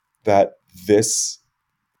this,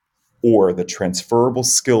 or the transferable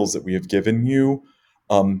skills that we have given you,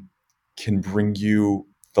 can bring you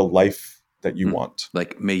the life that you want.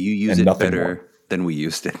 Like, may you use it better than we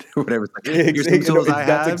used it, or whatever. Like, here's some tools I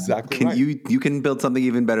have. Exactly right. You can build something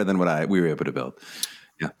even better than what we were able to build.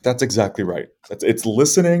 Yeah, that's exactly right. It's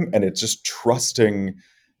listening, and it's just trusting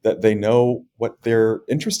that they know what they're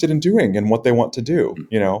interested in doing and what they want to do.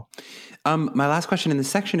 You know. My last question in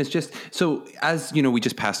this section is just, so as you know, we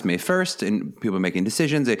just passed May 1st and people are making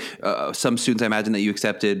decisions. Some students, I imagine, that you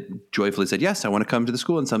accepted joyfully said, yes, I want to come to the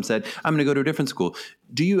school. And some said, I'm going to go to a different school.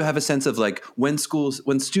 Do you have a sense of like when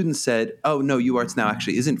students said, oh no, UArts now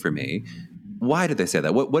actually isn't for me? Why did they say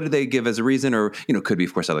that? What did they give as a reason? Or, could be,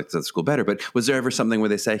 of course, I like the school better, but was there ever something where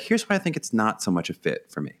they say, here's why I think it's not so much a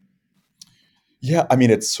fit for me? Yeah, I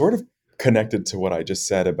mean, it's sort of connected to what I just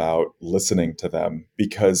said about listening to them,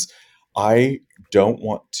 because I don't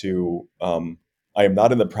want to, I am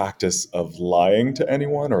not in the practice of lying to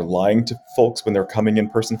anyone or lying to folks when they're coming in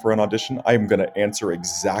person for an audition. I am going to answer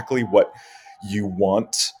exactly what you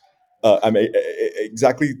want.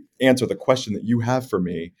 Exactly answer the question that you have for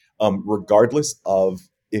me, regardless of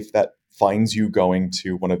if that finds you going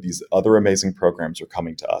to one of these other amazing programs or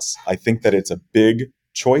coming to us. I think that it's a big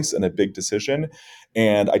choice and a big decision,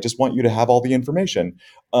 and I just want you to have all the information.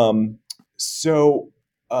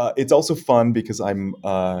 It's also fun because I'm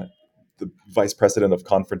the vice president of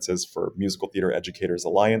conferences for Musical Theater Educators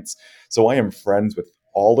Alliance. So I am friends with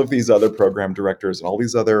all of these other program directors and all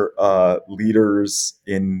these other leaders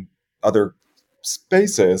in other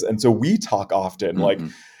spaces. And so we talk often, like,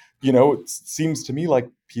 it seems to me like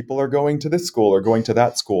people are going to this school or going to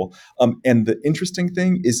that school. And the interesting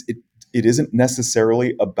thing is it isn't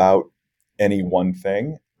necessarily about any one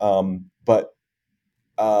thing, but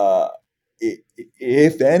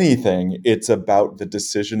if anything, it's about the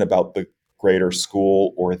decision about the greater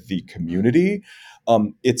school or the community.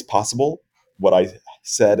 It's possible what I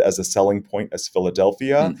said as a selling point as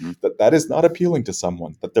Philadelphia, that is not appealing to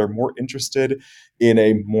someone, that they're more interested in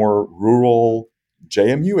a more rural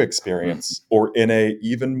JMU experience or in a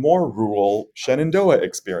even more rural Shenandoah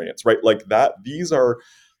experience, right? Like that, these are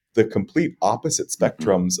the complete opposite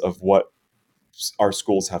spectrums of what our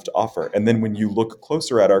schools have to offer. And then when you look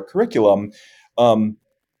closer at our curriculum,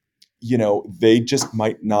 they just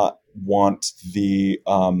might not want the,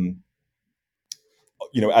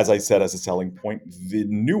 as I said, as a selling point, the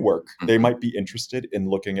new work. They might be interested in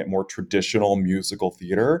looking at more traditional musical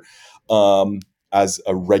theater as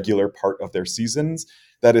a regular part of their seasons.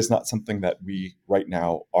 That is not something that we right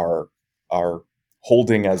now are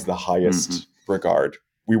holding as the highest regard.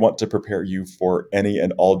 We want to prepare you for any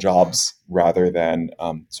and all jobs rather than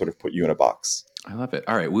sort of put you in a box. I love it.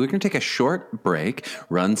 All right. We're going to take a short break,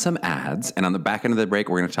 run some ads, and on the back end of the break,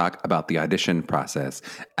 we're going to talk about the audition process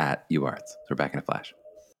at UArts. So we're back in a flash.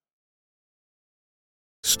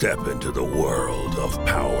 Step into the world of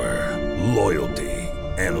power, loyalty,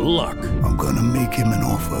 and luck. I'm going to make him an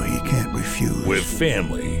offer he can't refuse. With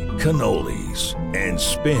family, cannolis, and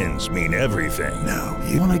spins mean everything. Now,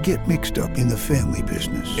 you want to get mixed up in the family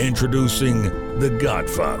business. Introducing The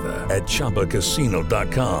Godfather at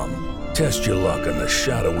ChumbaCasino.com. Test your luck in the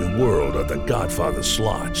shadowy world of The Godfather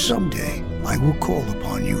slot. Someday, I will call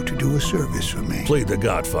upon you to do a service for me. Play The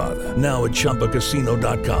Godfather, now at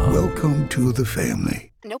ChumbaCasino.com. Welcome to the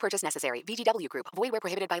family. No purchase necessary. VGW Group. Void where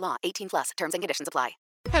prohibited by law. 18+. Terms and conditions apply.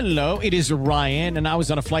 Hello, it is Ryan, and I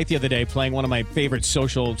was on a flight the other day playing one of my favorite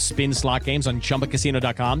social spin slot games on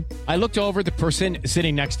ChumbaCasino.com. I looked over at the person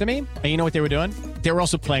sitting next to me, and you know what they were doing? They were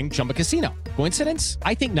also playing Chumba Casino. Coincidence?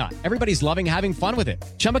 I think not. Everybody's loving having fun with it.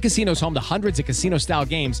 Chumba Casino is home to hundreds of casino-style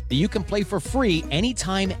games that you can play for free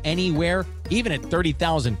anytime, anywhere, even at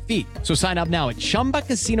 30,000 feet. So sign up now at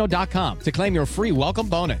ChumbaCasino.com to claim your free welcome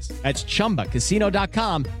bonus. That's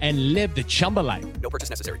ChumbaCasino.com and live the Chumba life. No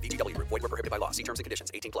purchase necessary. VGW. Void where prohibited by law. See terms and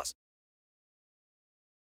conditions. 18+.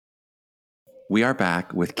 We are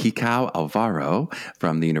back with Kikau Alvaro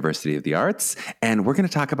from the University of the Arts, and we're going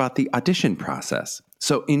to talk about the audition process.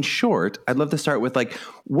 So in short, I'd love to start with, like,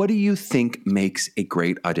 what do you think makes a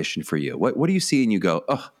great audition for you? What do you see and you go,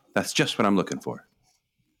 oh, that's just what I'm looking for?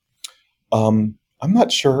 I'm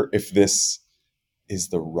not sure if this is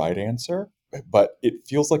the right answer, but it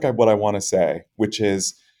feels like what I want to say, which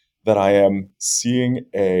is that I am seeing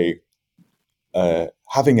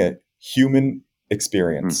having a human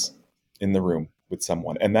experience in the room with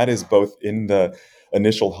someone. And that is both in the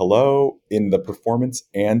initial hello, in the performance,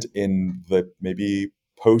 and in the maybe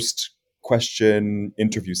post-question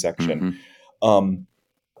interview section.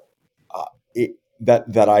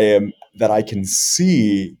 That I can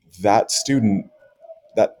see that student,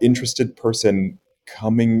 that interested person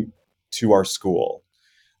coming to our school.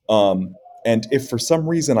 And if for some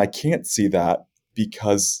reason I can't see that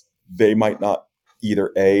because they might not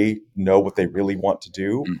either A, know what they really want to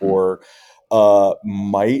do, or there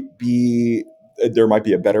might be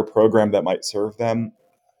a better program that might serve them,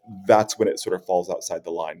 that's when it sort of falls outside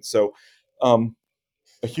the line. So a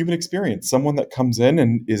human experience, someone that comes in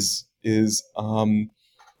and is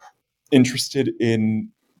interested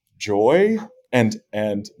in joy and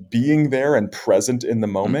being there and present in the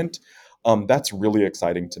moment, that's really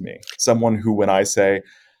exciting to me. Someone who, when I say,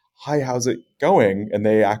 hi, how's it going? And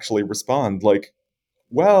they actually respond like,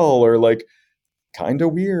 well, or like, kind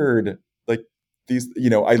of weird. Like these,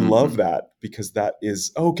 I love that, because that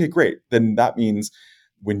is, okay, great. Then that means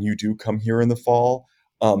when you do come here in the fall,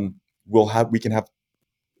 we can have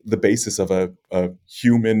the basis of a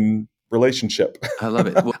human relationship. I love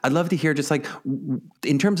it. Well, I'd love to hear, just like,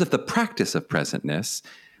 in terms of the practice of presentness,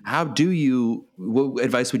 what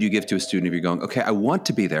advice would you give to a student if you're going, okay, I want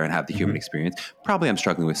to be there and have the human experience. Probably I'm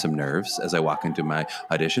struggling with some nerves as I walk into my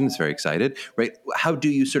audition. It's very excited, right? How do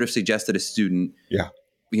you sort of suggest that a student,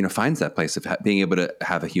 finds that place of being able to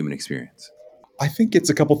have a human experience? I think it's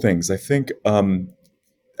a couple things. I think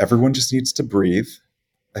everyone just needs to breathe.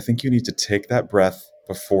 I think you need to take that breath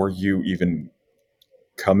before you even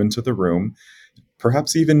come into the room.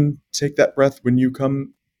 Perhaps even take that breath when you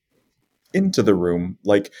come into the room.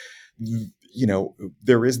 Like,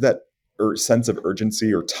 there is that sense of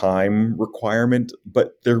urgency or time requirement,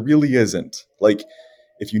 but there really isn't. Like,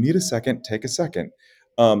 if you need a second, take a second.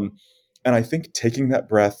 And I think taking that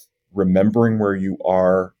breath, remembering where you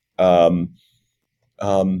are,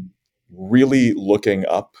 really looking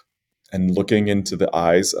up and looking into the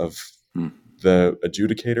eyes of the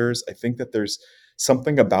adjudicators, I think that there's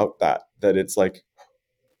something about that it's like,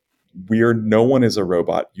 no one is a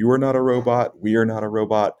robot. You are not a robot. We are not a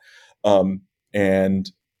robot. I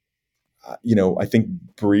think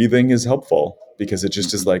breathing is helpful, because it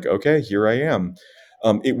just is like, okay, here I am.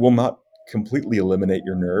 It will not completely eliminate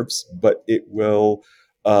your nerves, but it will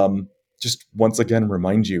just once again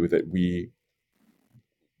remind you that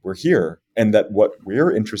we're here, and that what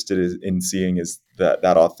we're interested in seeing is that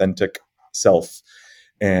authentic self.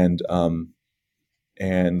 And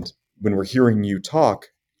when we're hearing you talk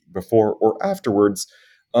before or afterwards,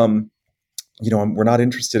 we're not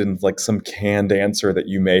interested in like some canned answer that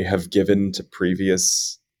you may have given to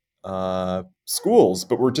previous schools,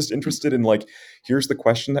 but we're just interested in, like, here's the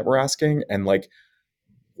question that we're asking, and like,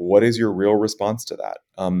 what is your real response to that?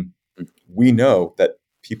 We know that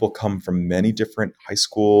people come from many different high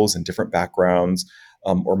schools and different backgrounds,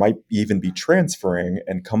 or might even be transferring,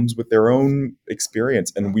 and comes with their own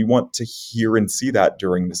experience. And we want to hear and see that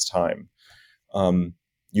during this time.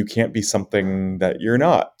 You can't be something that you're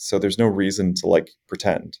not. So there's no reason to like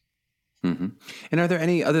pretend. Mm-hmm. And are there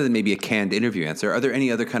any, other than maybe a canned interview answer, are there any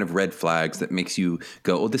other kind of red flags that makes you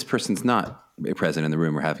go, oh, this person's not present in the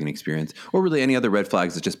room or having an experience? Or really any other red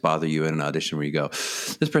flags that just bother you in an audition where you go,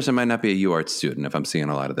 this person might not be a UArts student if I'm seeing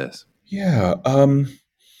a lot of this? Yeah.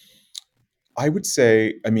 I would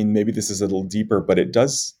say, maybe this is a little deeper, but it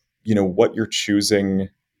does, what you're choosing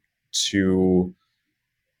to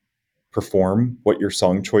perform, what your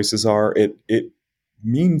song choices are, it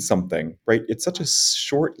means something, right? It's such a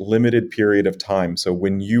short, limited period of time. So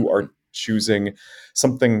when you are choosing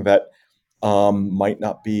something that might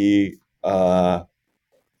not be,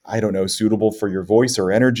 suitable for your voice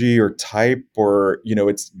or energy or type, or,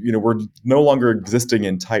 we're no longer existing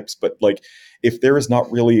in types, but like, if there is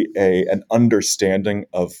not really an understanding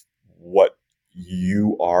of what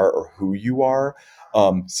you are or who you are,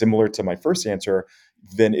 similar to my first answer,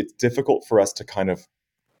 then it's difficult for us to kind of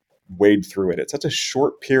wade through it. It's such a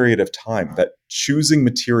short period of time that choosing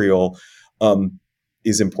material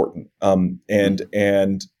is important. And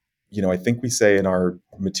I think we say in our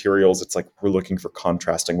materials, it's like we're looking for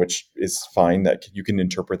contrasting, which is fine. That you can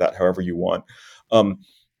interpret that however you want.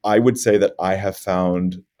 I would say that I have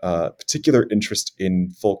found particular interest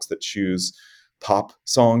in folks that choose pop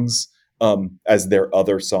songs as their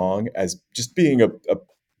other song, as just being a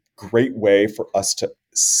great way for us to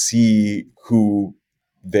see who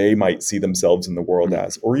they might see themselves in the world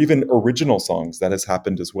as, or even original songs. That has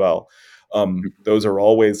happened as well. Those are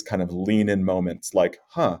always kind of lean in moments like,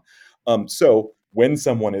 so when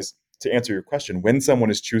someone is, to answer your question, when someone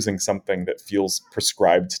is choosing something that feels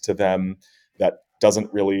prescribed to them, that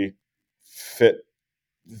doesn't really fit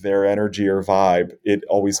their energy or vibe, it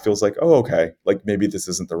always feels like, oh, okay, like maybe this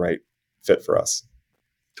isn't the right fit for us.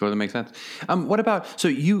 Totally makes sense. What about, so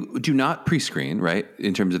you do not pre-screen, right,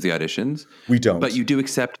 in terms of the auditions? We don't. But you do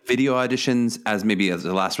accept video auditions as maybe as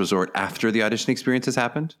a last resort after the audition experience has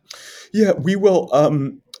happened? Yeah, we will.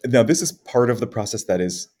 Now, this is part of the process that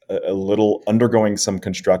is a little undergoing some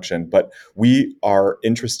construction, but we are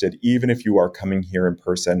interested, even if you are coming here in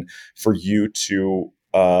person, for you to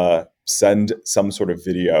send some sort of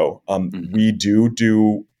video. We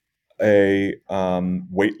do a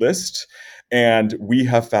wait list, and we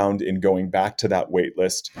have found in going back to that wait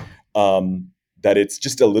list that it's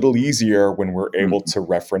just a little easier when we're able to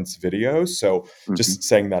reference videos. So just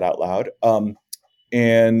saying that out loud.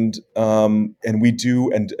 And we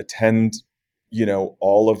do and attend,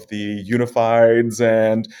 all of the Unifieds,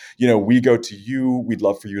 and, we go to you, we'd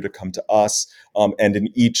love for you to come to us. And in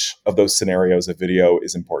each of those scenarios, a video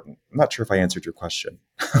is important. I'm not sure if I answered your question.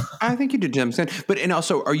 I think you did, Jim. And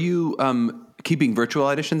also, are you keeping virtual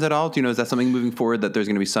auditions at all? Is that something moving forward, that there's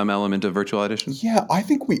going to be some element of virtual auditions? Yeah, I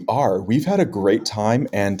think we are. We've had a great time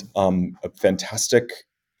and a fantastic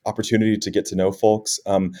opportunity to get to know folks.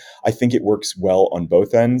 I think it works well on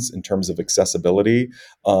both ends in terms of accessibility.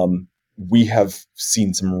 We have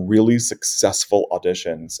seen some really successful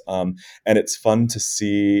auditions, and it's fun to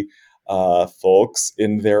see folks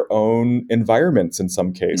in their own environments in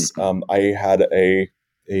some case. I had a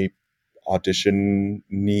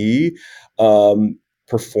auditionee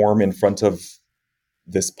perform in front of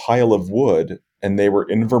this pile of wood, and they were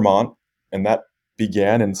in Vermont, and that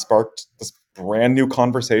began and sparked this brand new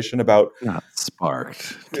conversation about not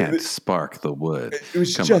sparked. Can't spark the wood.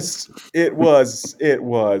 It was it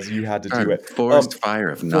was you had to do it. Forest fire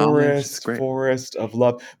of knowledge. Forest of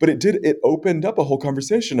love. But it opened up a whole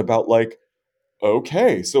conversation about like,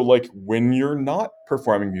 okay, so like when you're not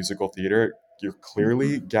performing musical theater, you're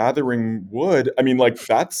clearly gathering wood. I mean, like,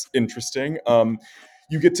 that's interesting.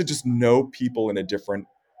 You get to just know people in a different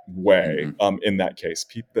way. In that case,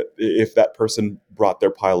 if that person brought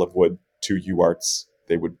their pile of wood to UArts,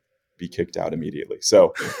 they would be kicked out immediately.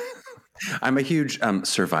 So I'm a huge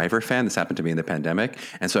Survivor fan. This happened to me in the pandemic.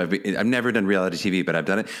 And so I've never done reality TV, but I've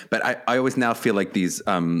done it. But I always now feel like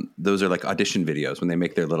those are like audition videos when they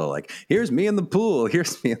make their little like, here's me in the pool,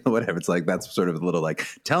 here's me in the whatever. It's like, that's sort of a little like,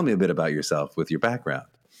 tell me a bit about yourself with your background.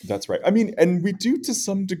 That's right. I mean, and we do to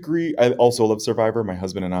some degree. I also love Survivor. My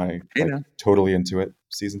husband and I totally into it.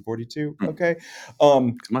 Season 42. Okay.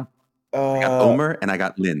 Come on. I got Omer and I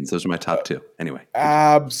got Linz. Those are my top two. Anyway.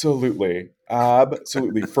 Absolutely.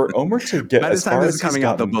 For Omer to get by the as time far this as is coming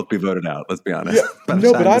out, they'll both be voted out. Let's be honest. Yeah,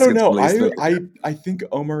 no, but I don't know. I think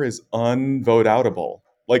Omer is unvote outable.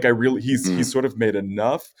 Like he's sort of made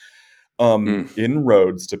enough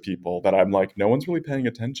inroads to people that I'm like, no one's really paying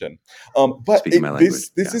attention. But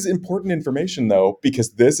this is important information though,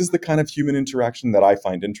 because this is the kind of human interaction that I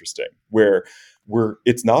find interesting, where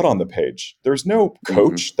it's not on the page. There's no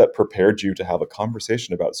coach that prepared you to have a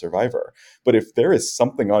conversation about Survivor. But if there is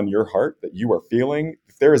something on your heart that you are feeling,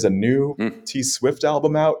 if there is a new T Swift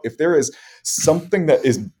album out, if there is something that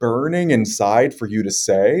is burning inside for you to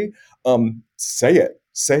say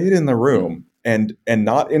it in the room, and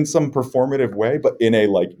not in some performative way, but in a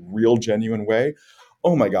like real genuine way.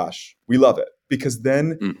 Oh my gosh, we love it, because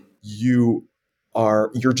then you're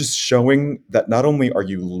just showing that not only are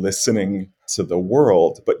you listening to the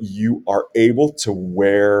world, but you are able to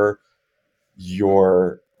wear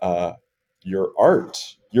your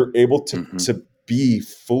art. You're able to be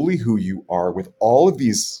fully who you are with all of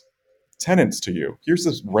these tenets to you. Here's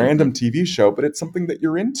this random TV show, but it's something that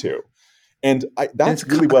you're into. And that's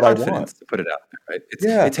really what I want. To put it out there,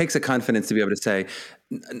 right? It takes a confidence to be able to say,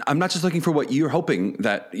 I'm not just looking for what you're hoping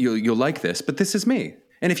that you'll like this, but this is me.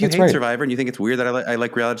 And if you hate Survivor and you think it's weird that I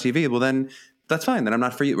like reality TV, well, then that's fine. Then I'm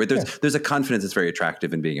not for you. Right? There's a confidence that's very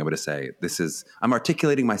attractive in being able to say, I'm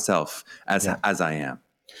articulating myself as I am.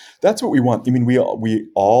 That's what we want. I mean, we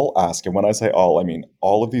all ask, and when I say all, I mean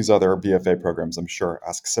all of these other BFA programs, I'm sure,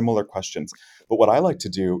 ask similar questions. But what I like to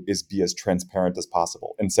do is be as transparent as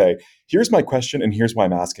possible and say, here's my question and here's why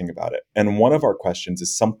I'm asking about it. And one of our questions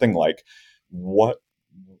is something like, what,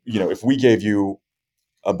 if we gave you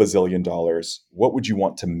 $1 bazillion, what would you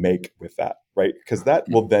want to make with that, right? Because that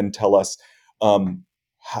will then tell us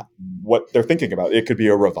what they're thinking about. It could be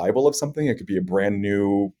a revival of something. It could be a brand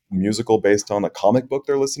new musical based on a comic book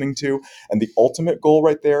they're listening to. And the ultimate goal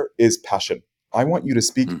right there is passion. I want you to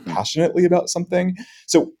speak passionately about something.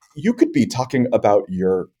 So you could be talking about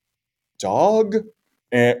your dog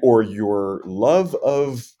or your love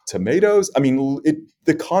of tomatoes. I mean,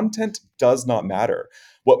 the content does not matter.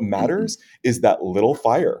 What matters is that little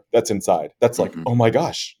fire that's inside. That's like, oh my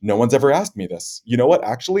gosh, no one's ever asked me this. You know what?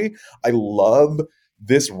 Actually, I love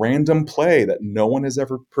this random play that no one has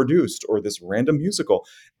ever produced, or this random musical.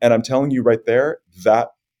 And I'm telling you right there, that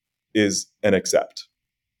is an accept.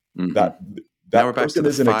 That now we're back to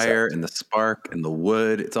the fire and the spark and the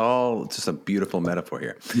wood. It's just a beautiful metaphor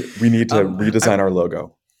here. We need to redesign our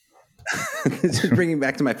logo. This is bringing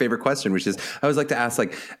back to my favorite question, which is, I always like to ask,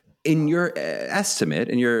 like, in your estimate,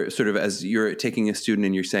 and you're sort of, as you're taking a student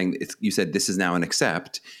and you're saying, you said this is now an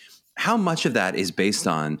accept, how much of that is based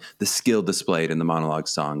on the skill displayed in the monologue,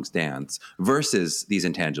 songs, dance, versus these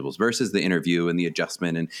intangibles, versus the interview and the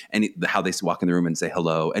adjustment and how they walk in the room and say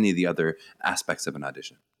hello, any of the other aspects of an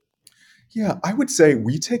audition? Yeah, I would say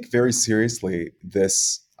we take very seriously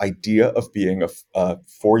this idea of being a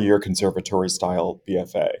 4-year conservatory style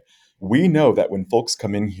BFA. We know that when folks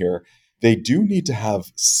come in here, they do need to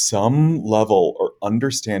have some level or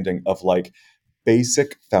understanding of like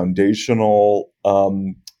basic foundational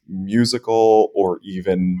musical or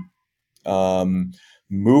even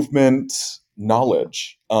movement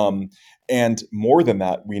knowledge. And more than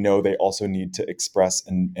that, we know they also need to express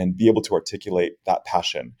and be able to articulate that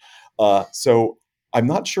passion. So I'm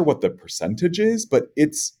not sure what the percentage is, but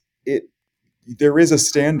there is a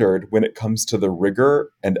standard when it comes to the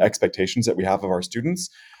rigor and expectations that we have of our students.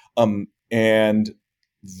 And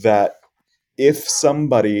that if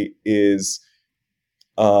somebody is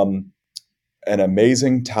an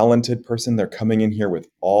amazing, talented person, they're coming in here with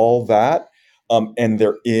all that, and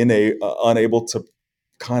they're unable to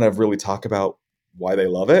kind of really talk about why they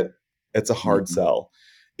love it, it's a hard sell.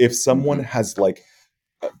 If someone has like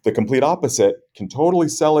the complete opposite, can totally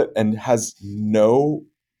sell it and has no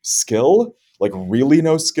skill, like really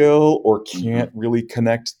no skill, or can't really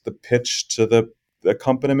connect the pitch to the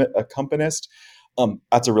accompanist,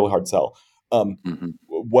 that's a really hard sell.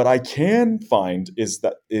 What I can find is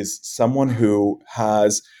someone who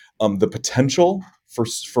has the potential for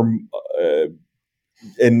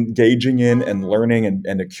engaging in and learning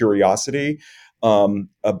and a curiosity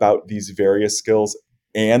about these various skills,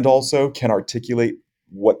 and also can articulate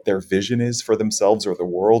what their vision is for themselves or the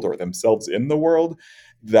world or themselves in the world.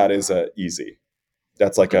 That is easy.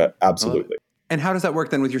 That's like absolutely. And how does that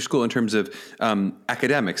work then with your school in terms of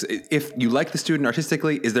academics? If you like the student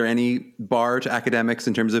artistically, is there any bar to academics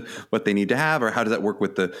in terms of what they need to have, or how does that work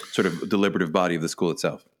with the sort of deliberative body of the school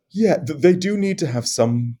itself? Yeah, they do need to have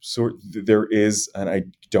some sort. There is, and I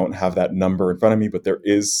don't have that number in front of me, but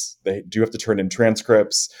they do have to turn in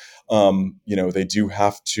transcripts. They do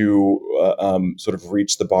have to sort of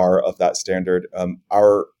reach the bar of that standard.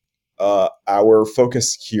 Our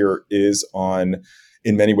focus here is on,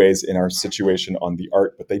 in many ways, in our situation, on the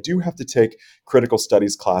art, but they do have to take critical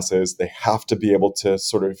studies classes. They have to be able to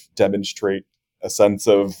sort of demonstrate a sense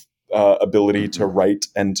of ability to write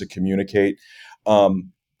and to communicate.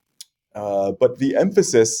 But the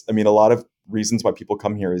emphasis, I mean, a lot of reasons why people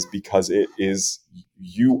come here is because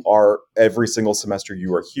you are every single semester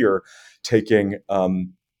you are here taking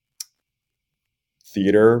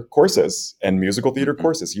theater courses and musical theater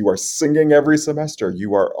courses. You are singing every semester.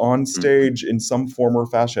 You are on stage in some form or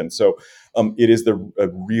fashion. So it is a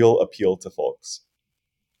real appeal to folks.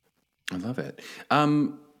 I love it.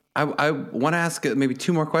 I want to ask maybe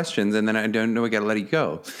 2 more questions, and then I don't know, I got to let you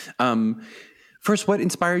go. First, what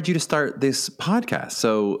inspired you to start this podcast?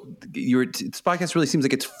 So this podcast really seems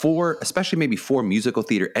like it's especially maybe for musical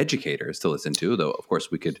theater educators to listen to, though, of course,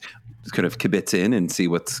 we could kind of kibitz in and see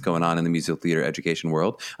what's going on in the musical theater education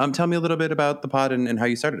world. Tell me a little bit about the pod and how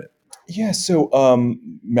you started it. Yeah, so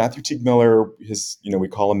Matthew Teague Miller, we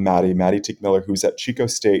call him Matty Teague Miller, who's at Chico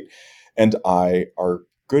State, and I are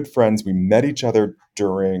good friends. We met each other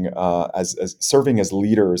during as serving as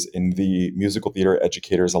leaders in the Musical Theater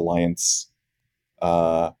Educators Alliance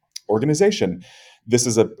organization. This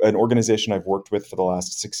is an organization I've worked with for the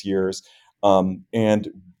last 6 years. And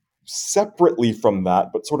separately from that,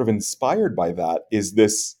 but sort of inspired by that, is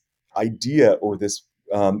this idea or this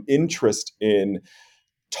interest in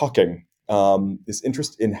talking, this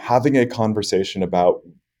interest in having a conversation about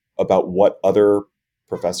what other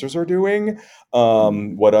professors are doing,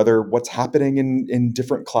 what's happening in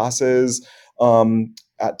different classes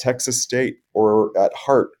at Texas State or at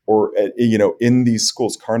Hart or in these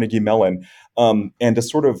schools, Carnegie Mellon, and to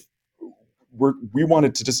sort of we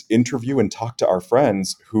wanted to just interview and talk to our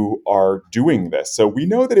friends who are doing this. So we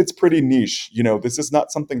know that it's pretty niche. This is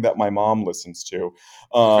not something that my mom listens to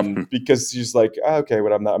because she's like, okay,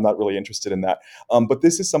 but I'm not really interested in that. But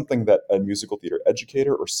this is something that a musical theater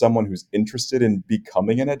educator or someone who's interested in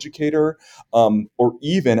becoming an educator, or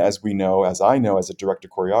even as I know as a director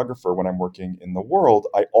choreographer, when I'm working in the world,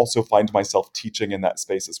 I also find myself teaching in that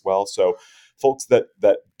space as well. So folks that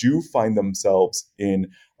do find themselves in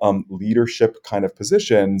leadership kind of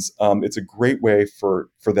positions, it's a great way for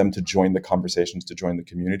them to join the conversations, to join the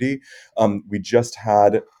community. We just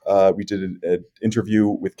we did an interview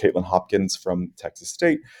with Caitlin Hopkins from Texas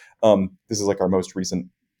State. This is like our most recent,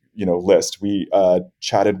 list. We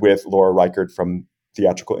chatted with Laura Reichard from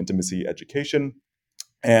Theatrical Intimacy Education.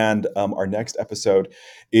 And our next episode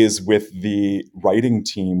is with the writing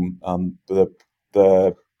team,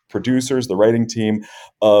 the producers, the writing team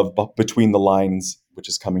of Between the Lines, which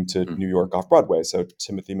is coming to New York off-Broadway. So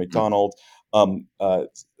Timothy McDonald,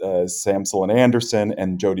 Sam Sullivan Anderson,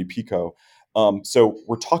 and Jodi Picoult. So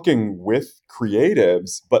we're talking with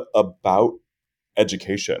creatives, but about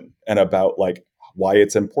education and about like why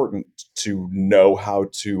it's important to know how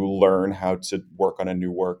to learn how to work on a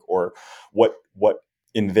new work, or what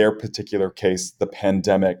in their particular case, the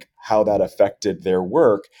pandemic, how that affected their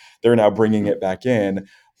work. They're now bringing it back in.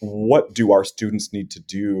 What do our students need to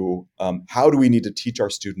do? How do we need to teach our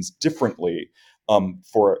students differently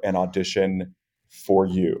for an audition for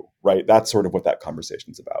you, right? That's sort of what that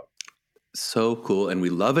conversation's about. So cool. And we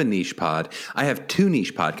love a niche pod. I have 2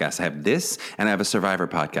 niche podcasts. I have this and I have a Survivor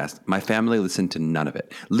podcast. My family listened to none of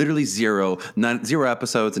it. Literally zero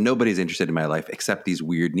episodes, and nobody's interested in my life except these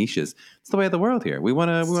weird niches. It's the way of the world here. We want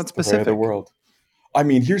specific. The way of the world. I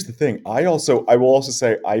mean, here's the thing. I will also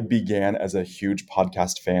say I began as a huge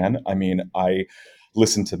podcast fan. I mean, I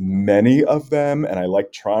listen to many of them and I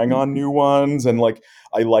like trying on new ones, and like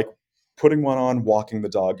I like putting one on, walking the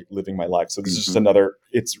dog, living my life. So this is just another,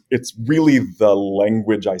 it's really the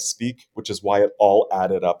language I speak, which is why it all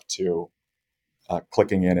added up to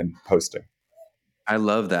clicking in and posting. I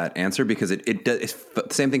love that answer because it does. It's the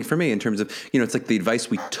same thing for me in terms of, it's like the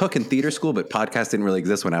advice we took in theater school, but podcast didn't really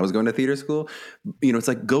exist when I was going to theater school. It's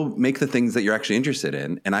like, go make the things that you're actually interested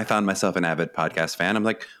in. And I found myself an avid podcast fan. I'm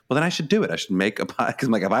like, well, then I should do it. I should make a podcast. Because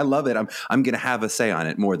like, if I love it, I'm going to have a say on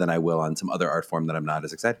it more than I will on some other art form that I'm not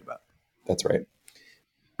as excited about. That's right.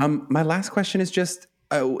 My last question is just,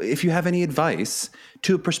 if you have any advice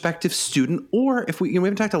to a prospective student, or if we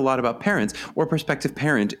haven't talked a lot about parents, or a prospective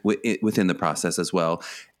parent within the process as well.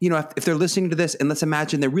 If they're listening to this, and let's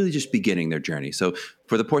imagine they're really just beginning their journey. So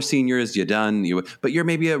for the poor seniors, but you're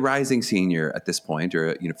maybe a rising senior at this point,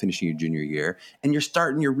 or finishing your junior year, and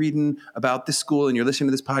you're reading about this school, and you're listening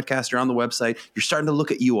to this podcast, or on the website, you're starting to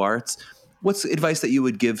look at UArts. What's the advice that you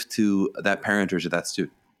would give to that parent or to that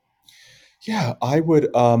student? Yeah, I would.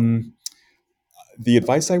 The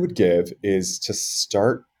advice I would give is to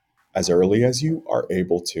start as early as you are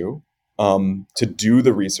able to do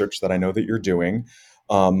the research that I know that you're doing,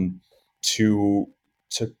 to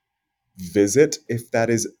visit if that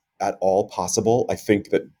is at all possible. I think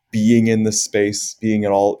that being in the space,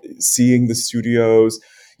 seeing the studios,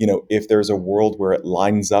 if there's a world where it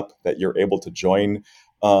lines up that you're able to join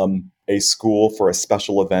a school for a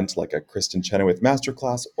special event like a Kristin Chenoweth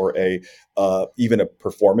masterclass, or even a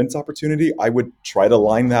performance opportunity, I would try to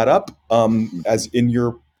line that up as in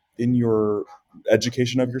your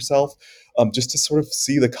education of yourself, just to sort of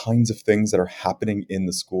see the kinds of things that are happening in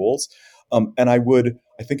the schools. And I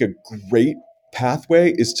think a great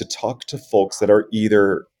pathway is to talk to folks that are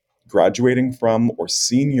either graduating from or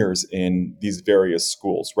seniors in these various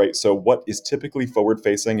schools, right? So what is typically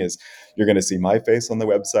forward-facing is you're going to see my face on the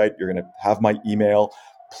website. You're going to have my email.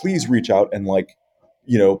 Please reach out and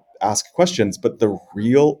ask questions. But the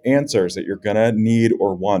real answers that you're going to need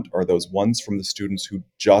or want are those ones from the students who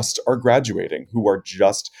just are graduating, who are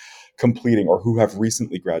just completing, or who have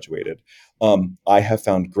recently graduated. I have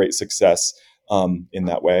found great success in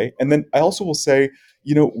that way. And then I also will say,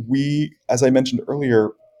 we, as I mentioned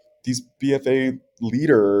earlier, these BFA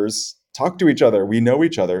leaders talk to each other. We know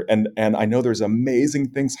each other. And I know there's amazing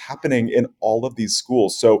things happening in all of these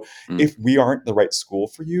schools. So if we aren't the right school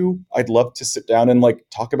for you, I'd love to sit down and like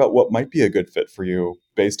talk about what might be a good fit for you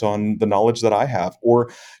based on the knowledge that I have,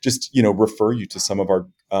 or just, refer you to some of our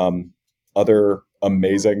other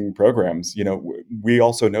amazing programs. We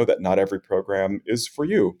also know that not every program is for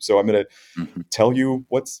you. So I'm going to tell you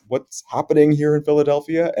what's happening here in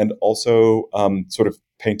Philadelphia, and also sort of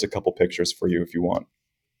paint a couple pictures for you if you want.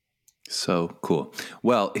 So cool.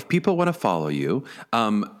 Well, if people want to follow you,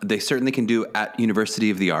 they certainly can do at University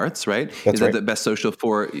of the Arts, right? That's Is that right. the best social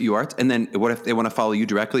for UArts? And then what if they want to follow you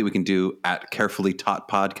directly? We can do at Carefully Taught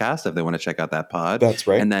Podcast if they want to check out that pod. That's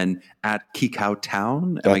right. And then at Kikau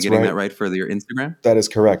Town. Am I That's getting right. that right for your Instagram? That is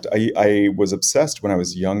correct. I was obsessed when I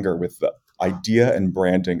was younger with the idea and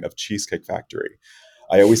branding of Cheesecake Factory.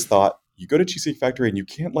 I always thought, you go to Cheesecake Factory and you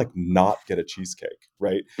can't like not get a cheesecake,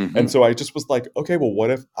 right? And so I just was like, okay, well,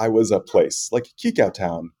 what if I was a place like Kikau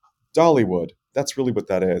Town, Dollywood? That's really what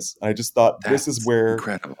that is. And I just thought, this is where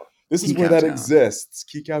incredible. This is where that exists.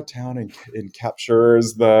 Kikau Town and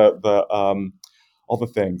captures the all the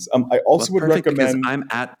things. I also would recommend. I'm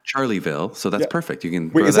at Charlieville, so that's perfect. You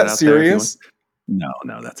can. Wait, is that serious? No,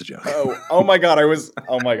 that's a joke. Oh my God!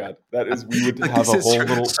 Oh my God! That is, we would have a whole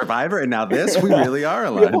little Survivor, and now this, we really are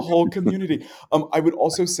alive. We have a whole community. I would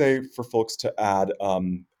also say for folks to add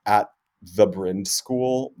at the Brind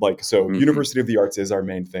School, University of the Arts is our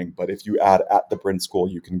main thing, but if you add at the Brind School,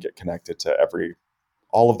 you can get connected to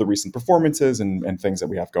all of the recent performances and things that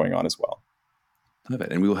we have going on as well. Love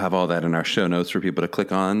it, and we will have all that in our show notes for people to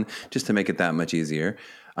click on, just to make it that much easier.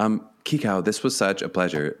 Kikau, this was such a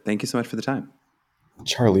pleasure. Thank you so much for the time.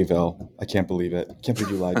 Charlieville. I can't believe it. I can't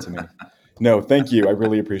believe you lied to me. No, thank you. I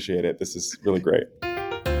really appreciate it. This is really great.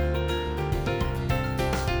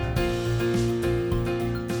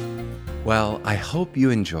 Well, I hope you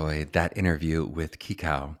enjoyed that interview with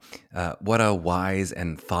Kikau. What a wise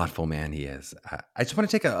and thoughtful man he is. I just want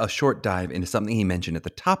to take a short dive into something he mentioned at the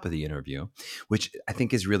top of the interview, which I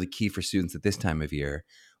think is really key for students at this time of year,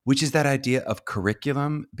 which is that idea of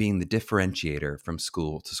curriculum being the differentiator from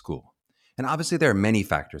school to school. And obviously there are many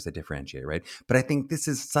factors that differentiate, right? But I think this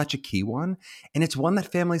is such a key one. And it's one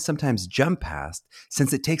that families sometimes jump past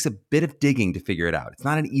since it takes a bit of digging to figure it out. It's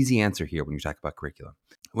not an easy answer here when you talk about curriculum.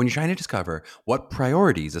 When you're trying to discover what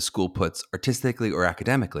priorities a school puts artistically or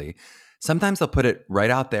academically, sometimes they'll put it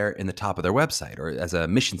right out there in the top of their website or as a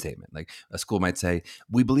mission statement. Like a school might say,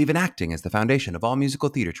 we believe in acting as the foundation of all musical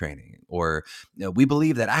theater training. Or we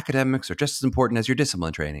believe that academics are just as important as your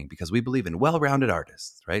discipline training because we believe in well-rounded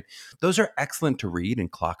artists, right? Those are excellent to read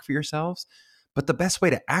and clock for yourselves. But the best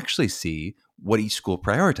way to actually see what each school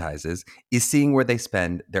prioritizes is seeing where they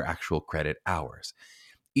spend their actual credit hours.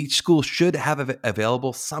 Each school should have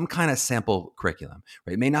available some kind of sample curriculum,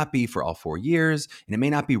 right? It may not be for all 4 years, and it may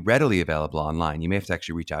not be readily available online. You may have to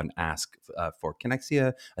actually reach out and ask can I see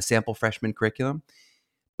a sample freshman curriculum?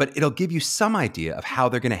 But it'll give you some idea of how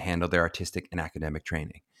they're going to handle their artistic and academic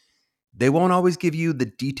training. They won't always give you the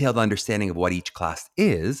detailed understanding of what each class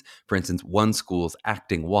is. For instance, one school's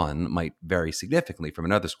Acting 1 might vary significantly from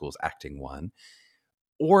another school's Acting 1.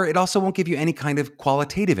 Or it also won't give you any kind of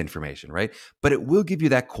qualitative information, right? But it will give you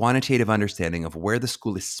that quantitative understanding of where the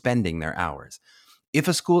school is spending their hours. If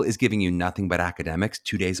a school is giving you nothing but academics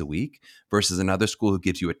 2 days a week versus another school who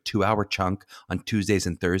gives you a 2-hour chunk on Tuesdays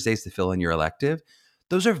and Thursdays to fill in your elective,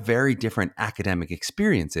 those are very different academic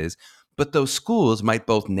experiences, but those schools might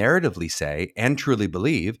both narratively say and truly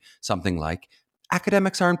believe something like,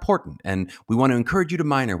 academics are important and we want to encourage you to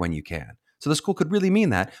minor when you can. So the school could really mean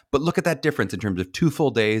that, but look at that difference in terms of 2 full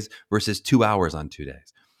days versus 2 hours on 2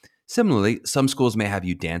 days. Similarly, some schools may have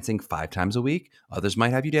you dancing 5 times a week. Others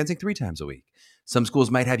might have you dancing 3 times a week. Some schools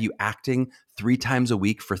might have you acting 3 times a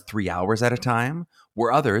week for 3 hours at a time,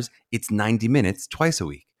 where others, it's 90 minutes twice a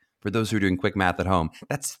week. For those who are doing quick math at home,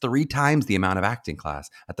 that's 3 times the amount of acting class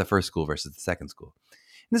at the first school versus the second school.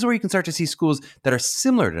 And this is where you can start to see schools that are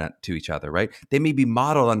similar to each other, right? They may be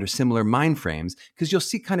modeled under similar mind frames because you'll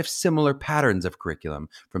see kind of similar patterns of curriculum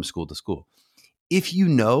from school to school. If you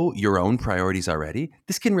know your own priorities already,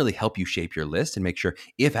 this can really help you shape your list and make sure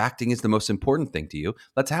if acting is the most important thing to you,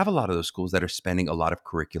 let's have a lot of those schools that are spending a lot of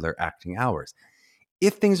curricular acting hours.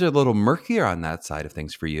 If things are a little murkier on that side of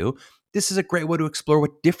things for you, this is a great way to explore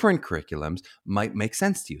what different curriculums might make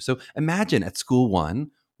sense to you. So imagine at school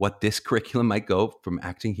 1, what this curriculum might go from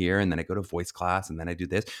acting here, and then I go to voice class, and then I do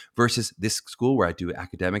this, versus this school where I do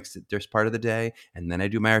academics there's part of the day, and then I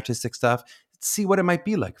do my artistic stuff. See what it might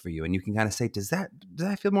be like for you. And you can kind of say, does that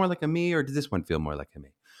feel more like a me, or does this one feel more like a me?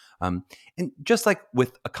 And just like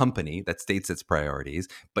with a company that states its priorities,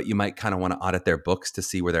 but you might kind of want to audit their books to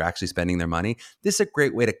see where they're actually spending their money, this is a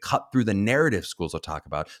great way to cut through the narrative schools will talk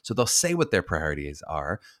about. So they'll say what their priorities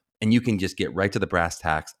are, and you can just get right to the brass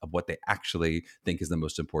tacks of what they actually think is the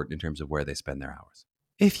most important in terms of where they spend their hours.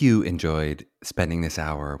 If you enjoyed spending this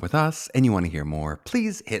hour with us and you want to hear more,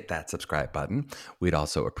 please hit that subscribe button. We'd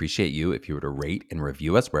also appreciate you if you were to rate and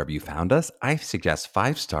review us wherever you found us. I suggest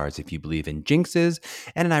 5 stars if you believe in jinxes,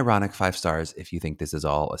 and an ironic 5 stars if you think this is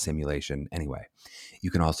all a simulation anyway.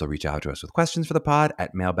 You can also reach out to us with questions for the pod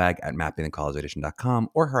at mailbag@mappingthecollegeedition.com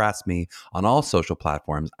or harass me on all social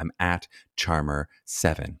platforms. I'm at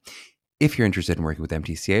Charmer7. If you're interested in working with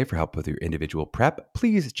MTCA for help with your individual prep,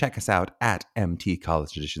 please check us out at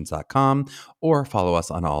mtcollegeeditions.com or follow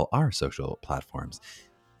us on all our social platforms.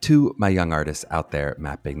 To my young artists out there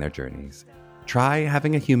mapping their journeys, try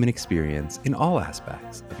having a human experience in all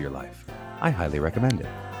aspects of your life. I highly recommend it.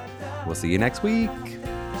 We'll see you next week.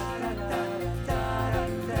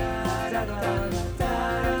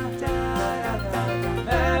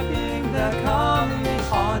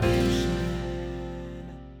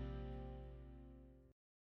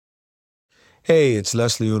 Hey, it's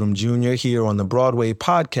Leslie Odom Jr. here on the Broadway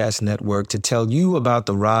Podcast Network to tell you about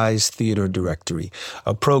the Rise Theater Directory,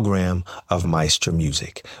 a program of Maestro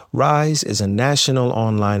Music. Rise is a national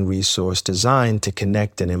online resource designed to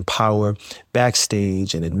connect and empower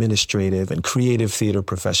backstage and administrative and creative theater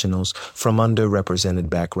professionals from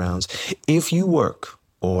underrepresented backgrounds. If you work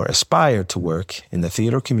or aspire to work in the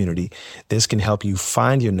theater community, this can help you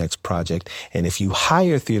find your next project. And if you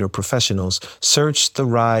hire theater professionals, search the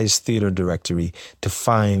Rise Theater Directory to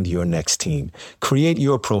find your next team. Create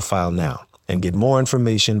your profile now and get more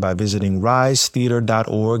information by visiting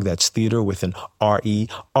risetheater.org. That's theater with an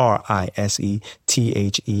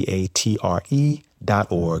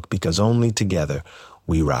RERISETHEATRE.org, because only together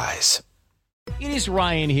we rise. It is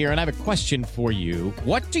Ryan here, and I have a question for you.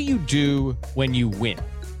 What do you do when you win?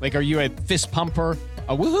 Like, are you a fist pumper,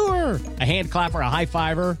 a woohooer, a hand clapper, a high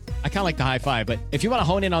fiver? I kind of like the high five, but if you want to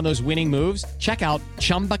hone in on those winning moves, check out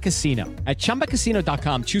Chumba Casino. At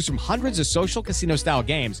ChumbaCasino.com, choose from hundreds of social casino-style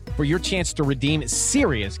games for your chance to redeem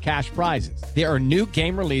serious cash prizes. There are new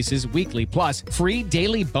game releases weekly, plus free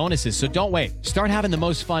daily bonuses. So don't wait. Start having the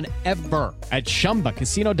most fun ever at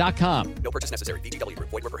ChumbaCasino.com. No purchase necessary. VGW.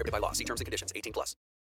 Void where prohibited by law. See terms and conditions. 18+.